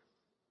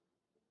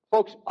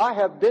 Folks, I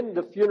have been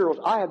to funerals.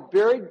 I have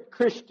buried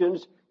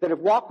Christians that have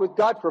walked with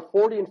God for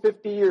 40 and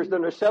 50 years. They're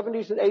in their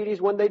 70s and 80s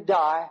when they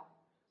die.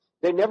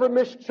 They never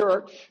missed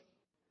church,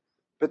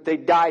 but they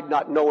died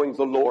not knowing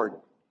the Lord.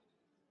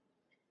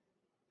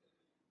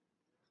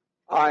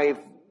 I've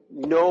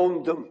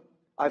known them.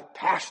 I've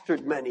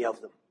pastored many of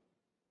them.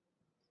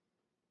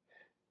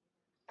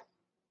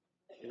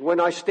 And when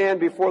I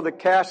stand before the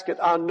casket,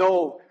 I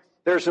know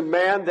there's a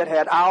man that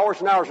had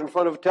hours and hours in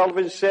front of a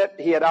television set.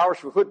 He had hours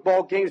for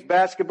football games,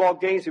 basketball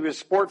games. He was a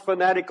sport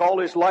fanatic all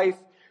his life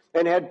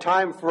and had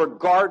time for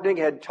gardening,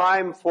 had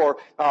time for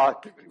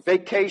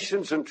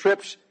vacations and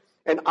trips.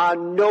 And I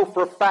know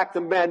for a fact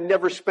the man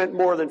never spent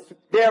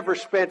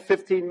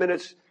 15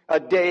 minutes a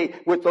day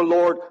with the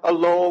Lord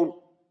alone.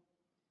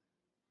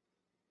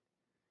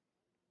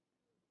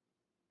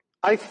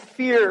 I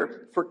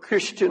fear for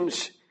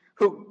Christians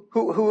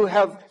who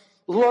have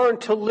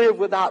learned to live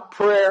without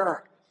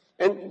prayer.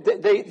 And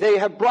they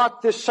have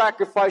brought this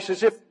sacrifice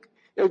as if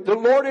the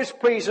Lord is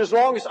pleased, as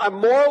long as I'm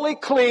morally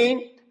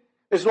clean,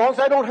 as long as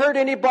I don't hurt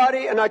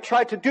anybody, and I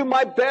try to do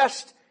my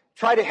best,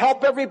 try to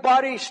help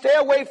everybody, stay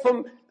away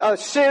from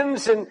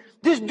sins, and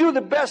just do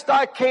the best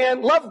I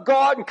can, love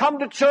God, and come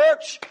to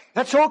church,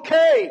 that's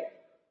okay.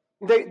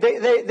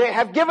 They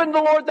have given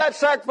the Lord that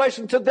sacrifice,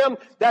 and to them,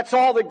 that's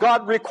all that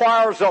God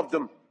requires of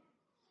them.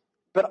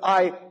 But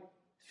I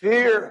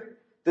fear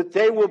that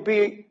they will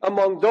be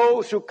among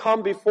those who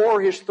come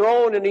before His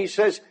throne, and He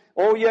says,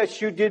 oh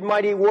yes, you did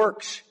mighty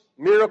works,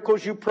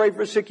 miracles, you prayed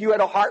for sick, you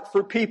had a heart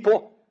for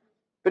people.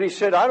 But He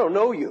said, I don't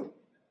know you.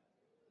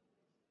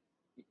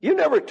 You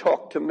never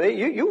talked to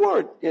me. You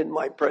weren't in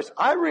my presence.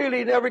 I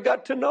really never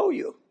got to know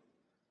you.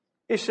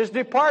 He says,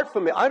 depart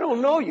from me. I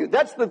don't know you.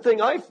 That's the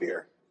thing I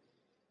fear.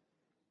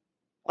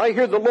 I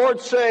hear the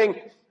Lord saying,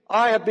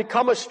 I have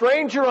become a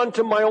stranger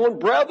unto my own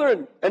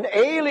brethren, an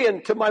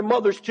alien to my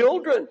mother's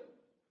children.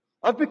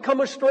 I've become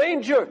a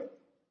stranger.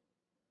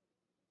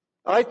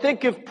 I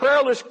think if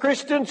prayerless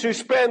Christians who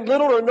spend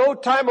little or no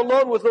time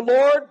alone with the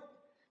Lord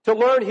to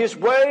learn His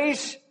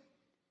ways,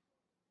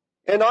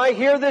 and I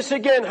hear this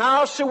again,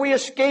 how shall we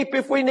escape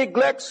if we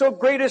neglect so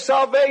great a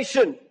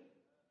salvation?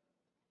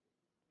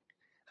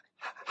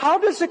 How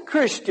does a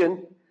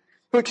Christian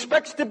who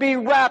expects to be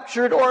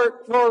raptured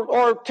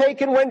or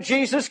taken when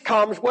Jesus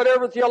comes,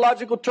 whatever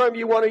theological term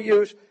you want to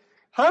use,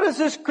 how does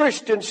this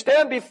Christian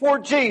stand before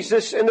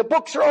Jesus and the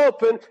books are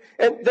open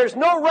and there's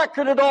no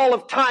record at all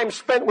of time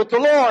spent with the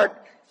Lord?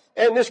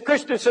 And this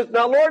Christian says,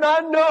 now Lord, I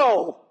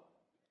know.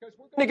 Because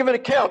we're going to give an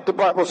account, the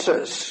Bible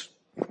says.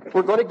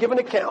 We're going to give an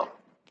account.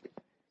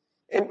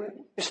 And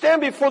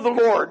stand before the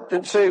Lord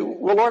and say,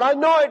 well, Lord, I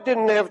know I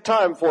didn't have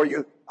time for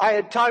you. I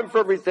had time for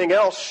everything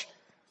else.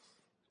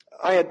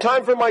 I had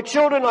time for my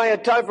children. I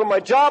had time for my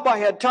job. I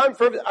had time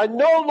for everything. I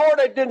know, Lord,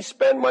 I didn't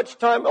spend much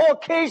time. Oh,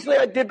 occasionally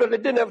I did, but I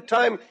didn't have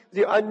time with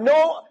you. I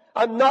know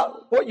I'm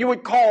not what you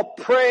would call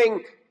a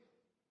praying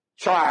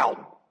child.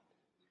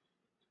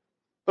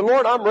 But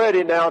Lord, I'm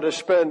ready now to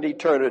spend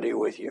eternity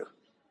with you.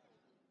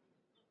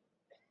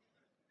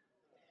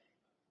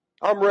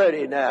 I'm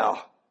ready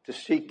now to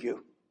seek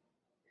you.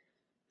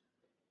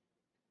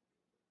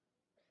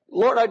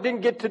 Lord, I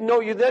didn't get to know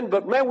you then,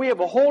 but man, we have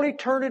a whole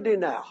eternity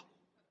now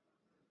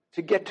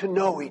to get to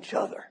know each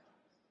other.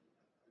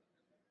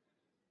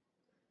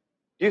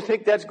 Do you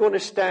think that's going to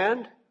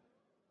stand?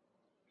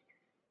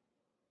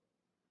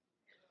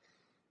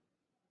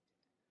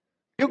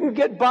 You can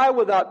get by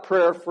without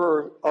prayer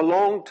for a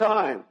long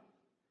time.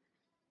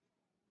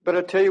 But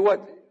I tell you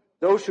what,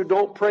 those who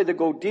don't pray, they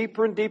go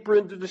deeper and deeper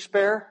into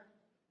despair,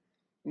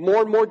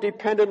 more and more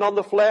dependent on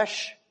the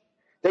flesh.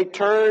 They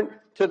turn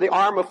to the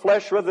arm of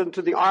flesh rather than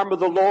to the arm of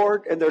the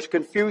Lord, and there's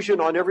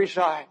confusion on every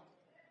side.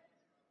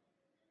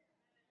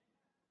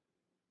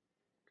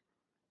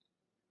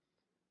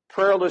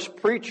 Prayerless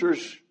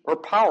preachers are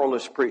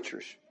powerless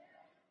preachers.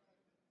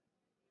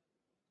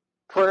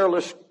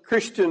 Prayerless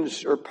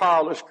Christians are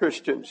powerless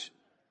Christians.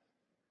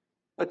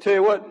 I tell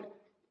you what,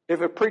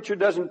 if a preacher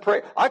doesn't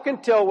pray, I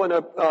can tell when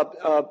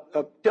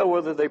tell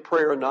whether they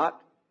pray or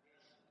not.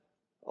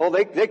 Oh,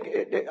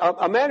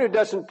 a man who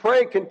doesn't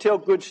pray can tell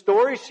good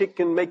stories. He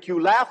can make you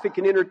laugh. He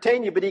can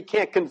entertain you, but he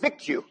can't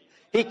convict you.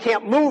 He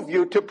can't move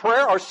you to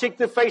prayer or seek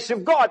the face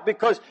of God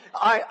because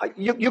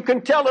you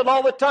can tell it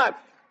all the time.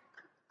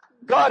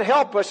 God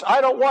help us.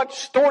 I don't want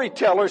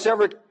storytellers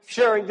ever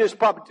sharing this.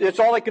 It's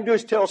all they can do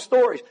is tell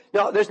stories.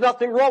 Now, there's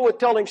nothing wrong with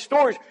telling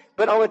stories,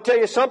 but I'm going to tell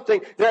you something.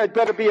 There had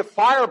better be a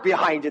fire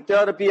behind it. There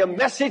ought to be a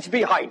message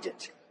behind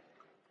it.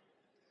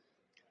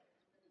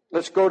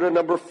 Let's go to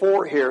number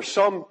 4 here.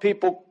 Some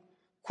people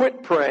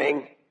quit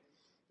praying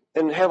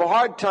and have a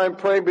hard time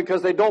praying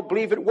because they don't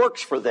believe it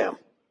works for them.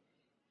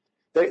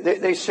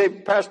 They say,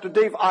 Pastor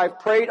Dave, I've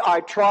prayed, I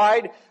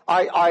tried,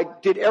 I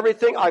did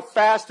everything, I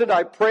fasted,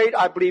 I prayed,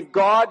 I believe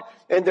God,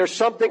 and there's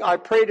something I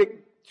prayed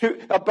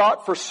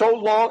about for so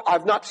long,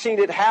 I've not seen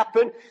it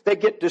happen. They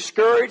get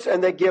discouraged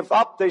and they give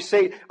up. They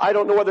say, I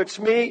don't know whether it's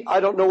me, I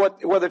don't know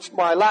whether it's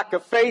my lack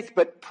of faith,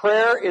 but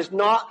prayer is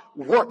not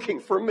working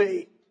for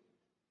me.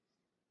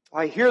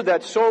 I hear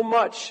that so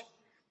much.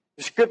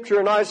 The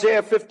scripture in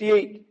Isaiah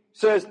 58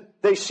 says,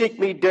 they seek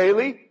me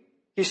daily.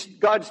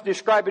 God's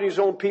describing his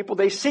own people.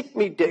 They seek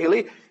me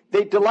daily.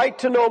 They delight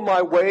to know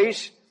my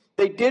ways.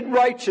 They did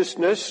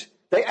righteousness.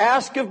 They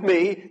ask of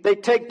me. They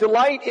take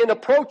delight in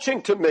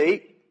approaching to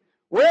me.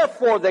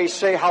 Wherefore, they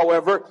say,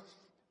 however,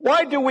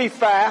 why do we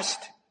fast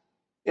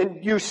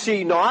and you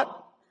see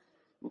not?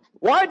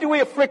 Why do we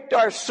afflict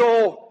our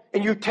soul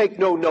and you take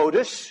no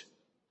notice?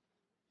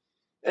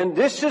 And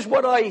this is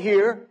what I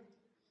hear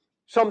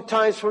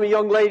sometimes from a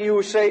young lady who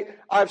will say,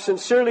 I've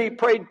sincerely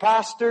prayed,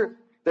 Pastor,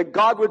 that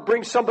God would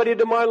bring somebody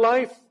into my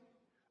life.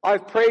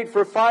 I've prayed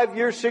for 5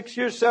 years, 6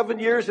 years, 7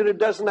 years, and it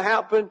doesn't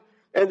happen.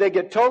 And they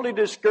get totally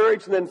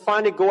discouraged and then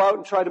finally go out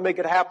and try to make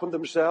it happen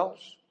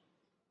themselves.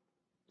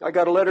 I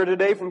got a letter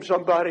today from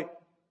somebody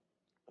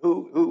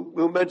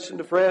who mentioned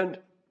a friend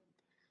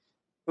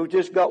who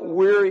just got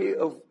weary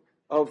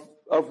of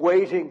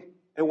waiting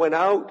and went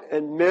out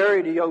and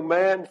married a young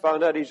man,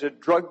 found out he's a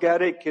drug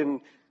addict,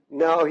 and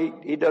now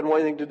he doesn't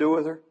want anything to do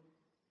with her.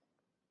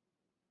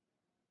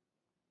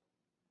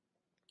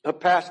 A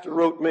pastor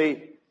wrote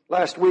me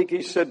last week.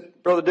 He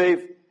said, Brother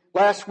Dave,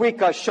 last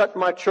week I shut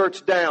my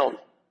church down.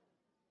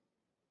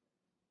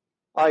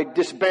 I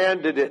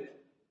disbanded it.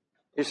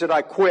 He said,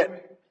 I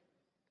quit.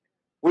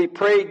 We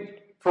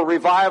prayed for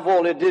revival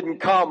and it didn't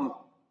come.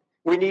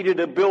 We needed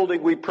a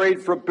building. We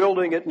prayed for a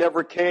building. It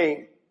never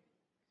came.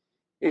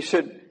 He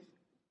said,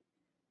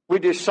 we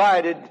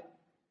decided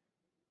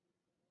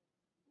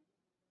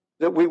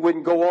that we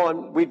wouldn't go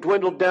on. We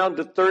dwindled down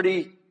to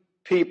 30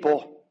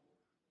 people.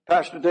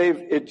 Pastor Dave,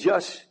 it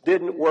just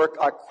didn't work.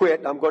 I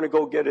quit. I'm going to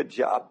go get a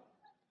job.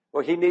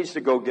 Well, he needs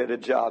to go get a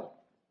job.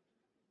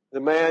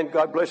 The man,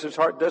 God bless his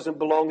heart, doesn't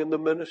belong in the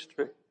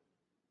ministry.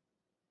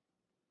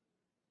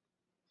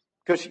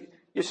 Because,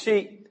 you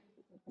see,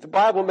 the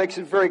Bible makes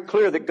it very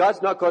clear that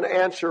God's not going to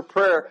answer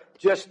prayer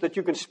just that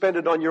you can spend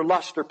it on your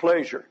lust or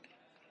pleasure.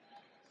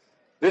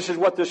 This is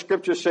what the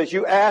scripture says.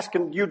 You ask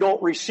and you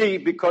don't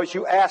receive because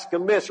you ask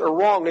amiss or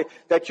wrongly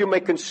that you may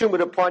consume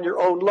it upon your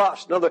own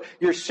lust. In other words,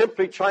 you're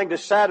simply trying to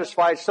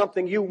satisfy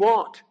something you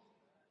want.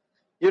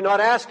 You're not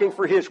asking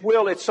for his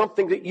will. It's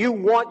something that you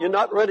want. You're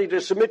not ready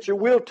to submit your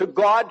will to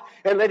God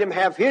and let him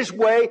have his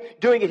way,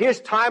 doing it his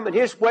time and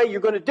his way.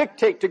 You're going to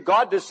dictate to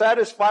God to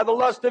satisfy the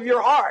lust of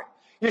your heart.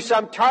 You say,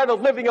 I'm tired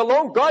of living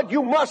alone. God,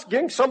 you must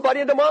bring somebody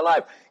into my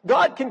life.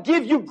 God can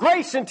give you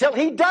grace until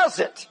he does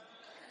it.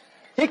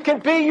 He can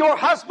be your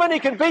husband. He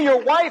can be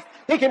your wife.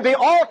 He can be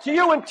all to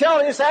you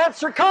until his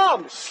answer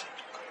comes.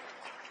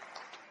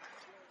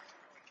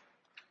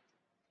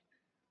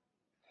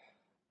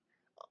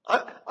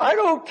 I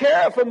don't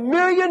care if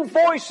 1,000,000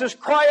 voices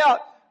cry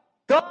out,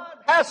 God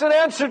hasn't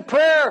answered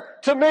prayer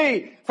to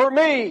me, for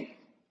me.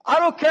 I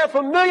don't care if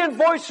 1,000,000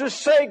 voices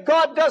say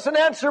God doesn't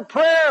answer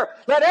prayer.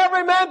 Let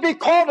every man be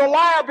called a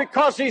liar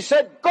because he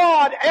said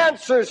God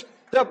answers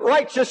the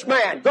righteous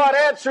man. God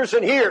answers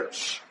and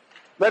hears.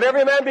 Let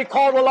every man be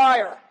called a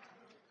liar.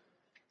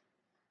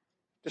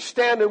 To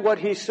stand in what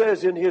he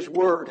says in his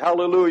word.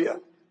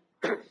 Hallelujah.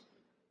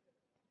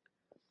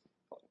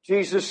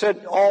 Jesus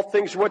said, all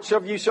things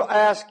whatsoever you shall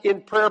ask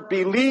in prayer,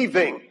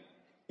 believing,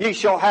 ye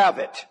shall have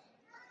it.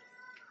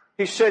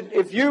 He said,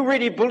 if you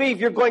really believe,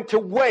 you're going to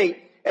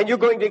wait, and you're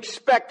going to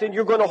expect, and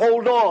you're going to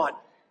hold on.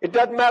 It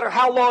doesn't matter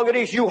how long it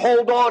is, you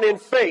hold on in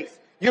faith.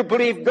 You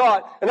believe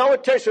God. And I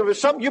want to tell you something, if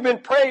it's something you've been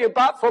praying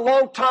about for a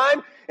long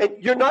time, and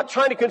you're not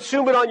trying to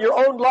consume it on your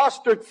own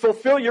lust or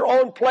fulfill your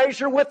own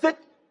pleasure with it,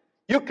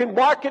 you can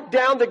mark it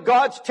down that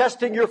God's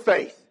testing your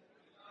faith.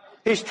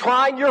 He's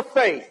trying your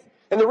faith.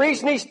 And the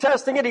reason he's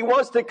testing it, he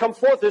wants to come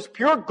forth as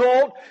pure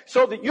gold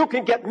so that you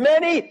can get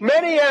many,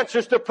 many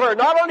answers to prayer.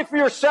 Not only for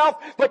yourself,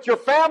 but your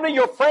family,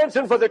 your friends,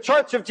 and for the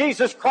church of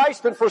Jesus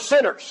Christ and for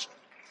sinners.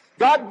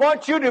 God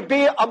wants you to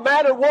be a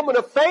man or woman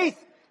of faith,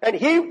 and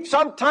he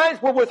sometimes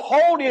will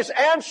withhold his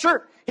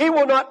answer. He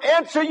will not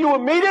answer you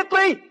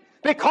immediately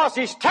because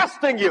he's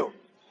testing you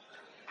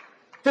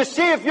to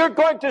see if you're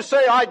going to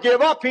say, I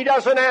give up. He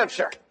doesn't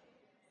answer.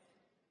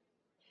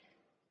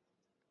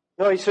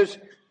 No, he says,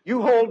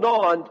 you hold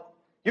on.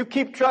 You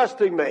keep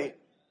trusting me.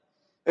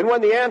 And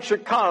when the answer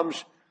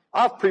comes,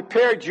 I've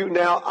prepared you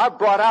now. I've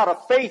brought out a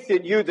faith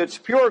in you that's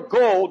pure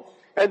gold.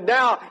 And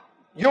now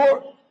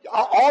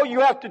all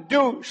you have to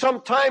do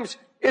sometimes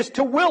is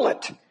to will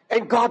it.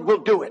 And God will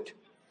do it.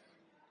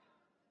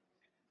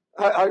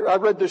 I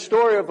read the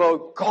story of a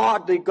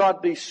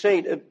godly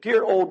saint, a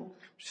dear old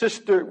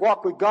sister,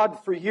 walked with God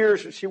for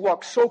years. And she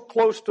walked so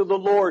close to the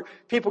Lord.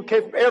 People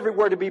came from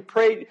everywhere to be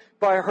prayed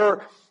by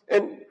her.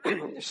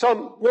 And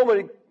some woman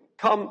had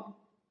come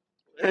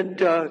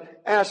and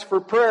asked for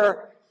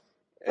prayer.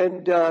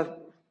 And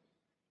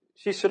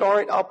she said, all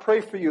right, I'll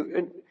pray for you.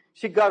 And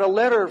she got a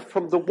letter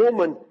from the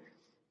woman.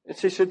 And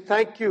she said,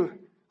 thank you.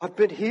 I've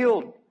been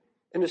healed.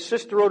 And the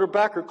sister wrote her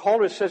back or called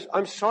her and says,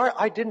 I'm sorry,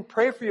 I didn't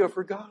pray for you. I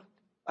forgot.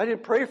 I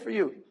didn't pray for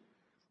you.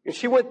 And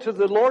she went to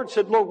the Lord and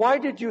said, Lord, why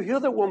did you heal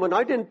the woman?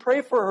 I didn't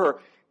pray for her.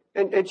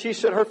 And she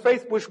said her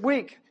faith was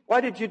weak.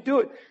 Why did you do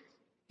it?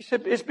 He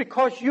said, it's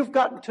because you've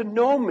gotten to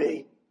know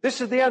me.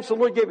 This is the answer the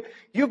Lord gave me.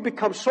 You've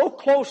become so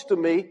close to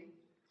me.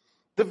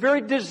 The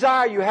very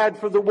desire you had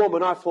for the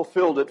woman, I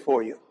fulfilled it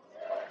for you.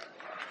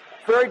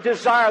 Very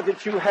desire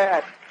that you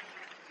had.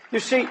 You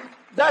see,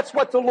 that's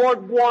what the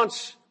Lord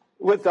wants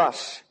with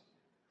us.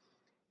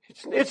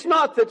 It's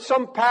not that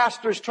some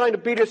pastor is trying to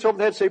beat us over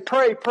the head and say,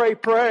 pray, pray,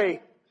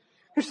 pray.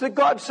 It's that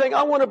God's saying,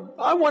 I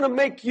want to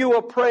make you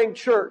a praying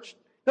church.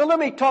 Now let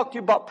me talk to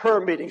you about prayer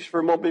meetings for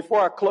a moment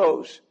before I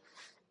close.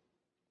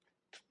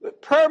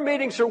 Prayer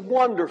meetings are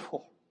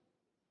wonderful.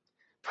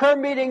 Prayer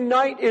meeting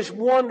night is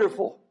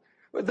wonderful.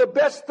 The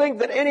best thing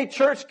that any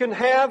church can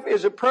have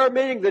is a prayer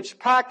meeting that's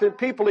packed and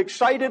people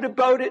excited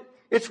about it.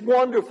 It's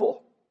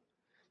wonderful.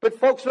 But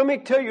folks, let me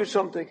tell you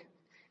something.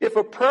 If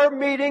a prayer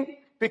meeting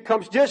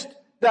becomes just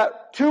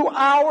that 2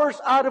 hours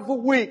out of a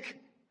week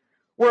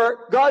where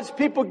God's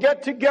people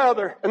get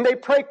together and they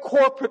pray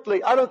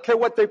corporately, I don't care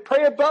what they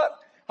pray about,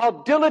 how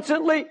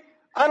diligently,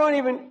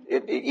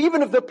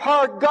 even if the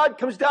power of God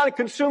comes down and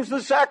consumes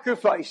the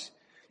sacrifice,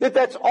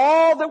 that's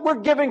all that we're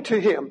giving to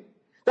Him.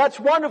 That's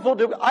wonderful.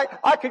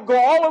 I could go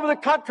all over the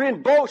country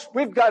and boast.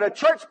 We've got a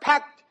church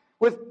packed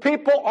with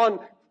people on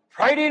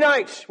Friday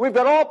nights. We have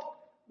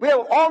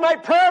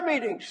all-night prayer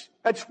meetings.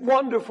 That's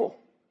wonderful.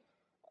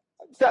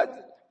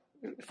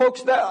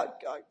 Folks,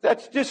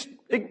 that's just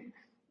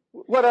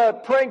what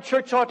a praying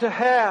church ought to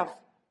have.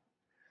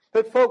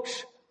 But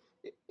folks,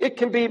 it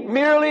can be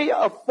merely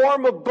a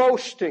form of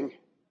boasting.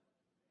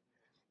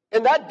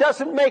 And that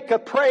doesn't make a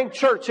praying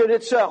church in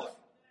itself.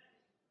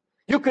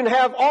 You can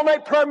have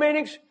all-night prayer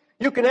meetings.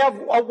 You can have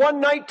a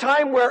one-night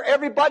time where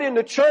everybody in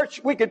the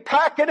church, we could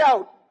pack it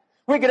out.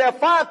 We could have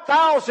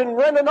 5,000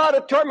 rent an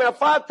auditorium and have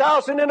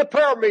 5,000 in a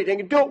prayer meeting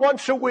and do it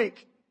once a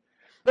week.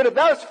 But if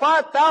those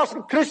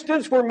 5,000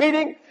 Christians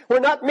we're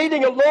not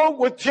meeting alone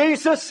with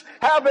Jesus,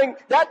 having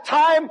that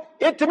time,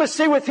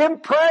 intimacy with Him,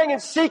 praying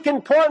and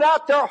seeking, pouring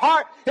out their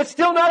heart, it's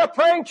still not a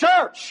praying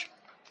church.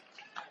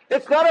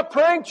 It's not a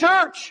praying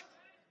church.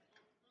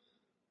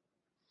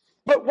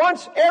 But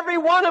once every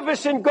one of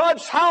us in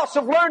God's house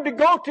have learned to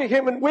go to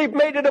Him and we've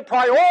made it a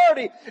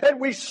priority and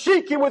we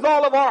seek Him with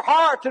all of our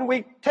heart and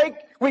we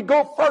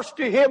go first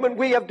to Him and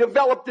we have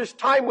developed this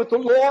time with the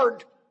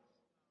Lord.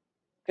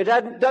 It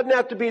doesn't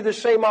have to be the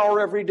same hour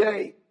every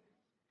day.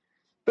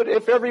 But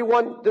if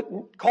everyone that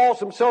calls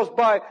themselves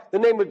by the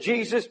name of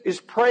Jesus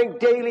is praying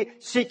daily,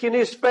 seeking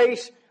His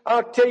face,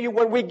 I'll tell you,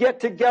 when we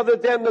get together,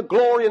 then the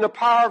glory and the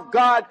power of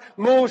God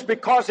moves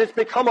because it's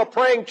become a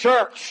praying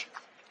church.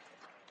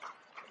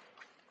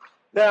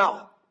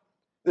 Now,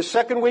 the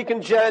second week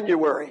in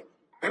January,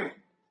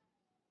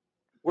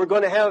 we're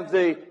going to have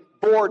the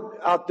board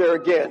out there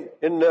again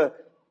in the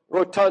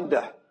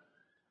rotunda.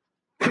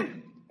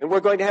 And we're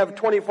going to have a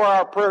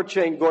 24-hour prayer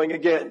chain going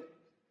again.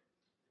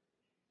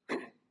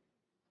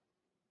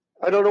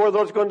 I don't know where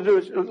those are going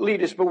to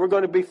lead us, but we're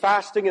going to be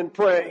fasting and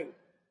praying.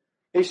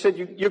 He said,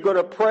 you're going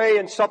to pray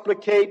and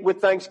supplicate with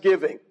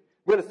thanksgiving.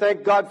 We're going to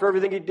thank God for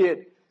everything He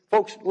did.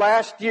 Folks,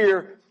 last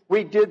year,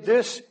 we did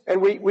this,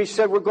 and we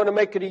said we're going to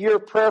make it a year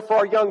of prayer for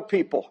our young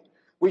people.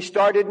 We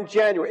started in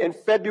January. In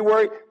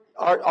February,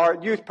 our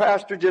youth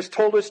pastor just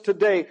told us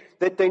today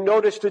that they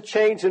noticed a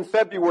change in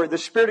February. The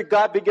Spirit of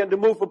God began to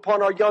move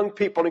upon our young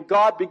people, and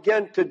God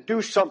began to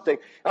do something.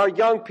 Our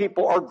young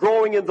people are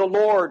growing in the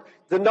Lord.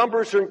 The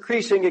numbers are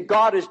increasing, and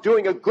God is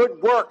doing a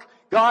good work.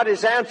 God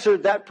has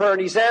answered that prayer,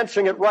 and He's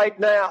answering it right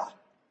now.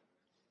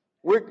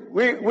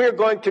 We're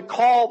going to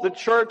call the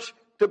church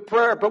to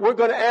prayer, but we're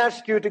going to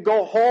ask you to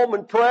go home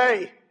and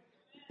pray.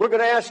 We're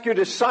going to ask you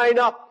to sign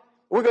up.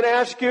 We're going to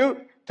ask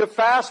you to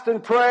fast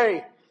and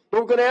pray.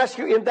 We're going to ask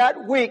you in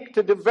that week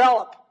to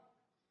develop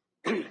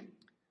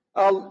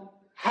a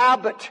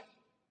habit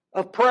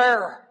of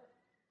prayer.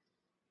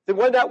 That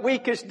when that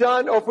week is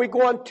done, or if we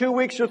go on 2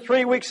 weeks or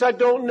 3 weeks, I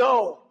don't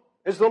know,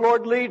 as the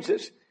Lord leads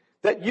us,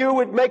 that you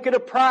would make it a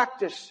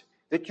practice,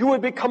 that you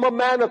would become a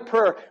man of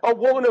prayer, a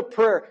woman of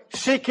prayer,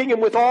 seeking Him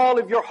with all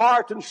of your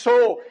heart and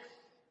soul.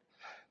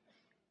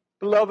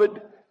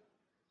 Beloved,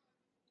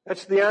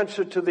 that's the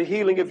answer to the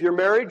healing of your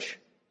marriage.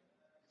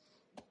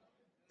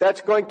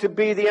 That's going to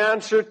be the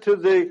answer to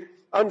the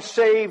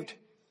unsaved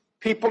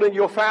people in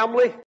your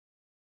family.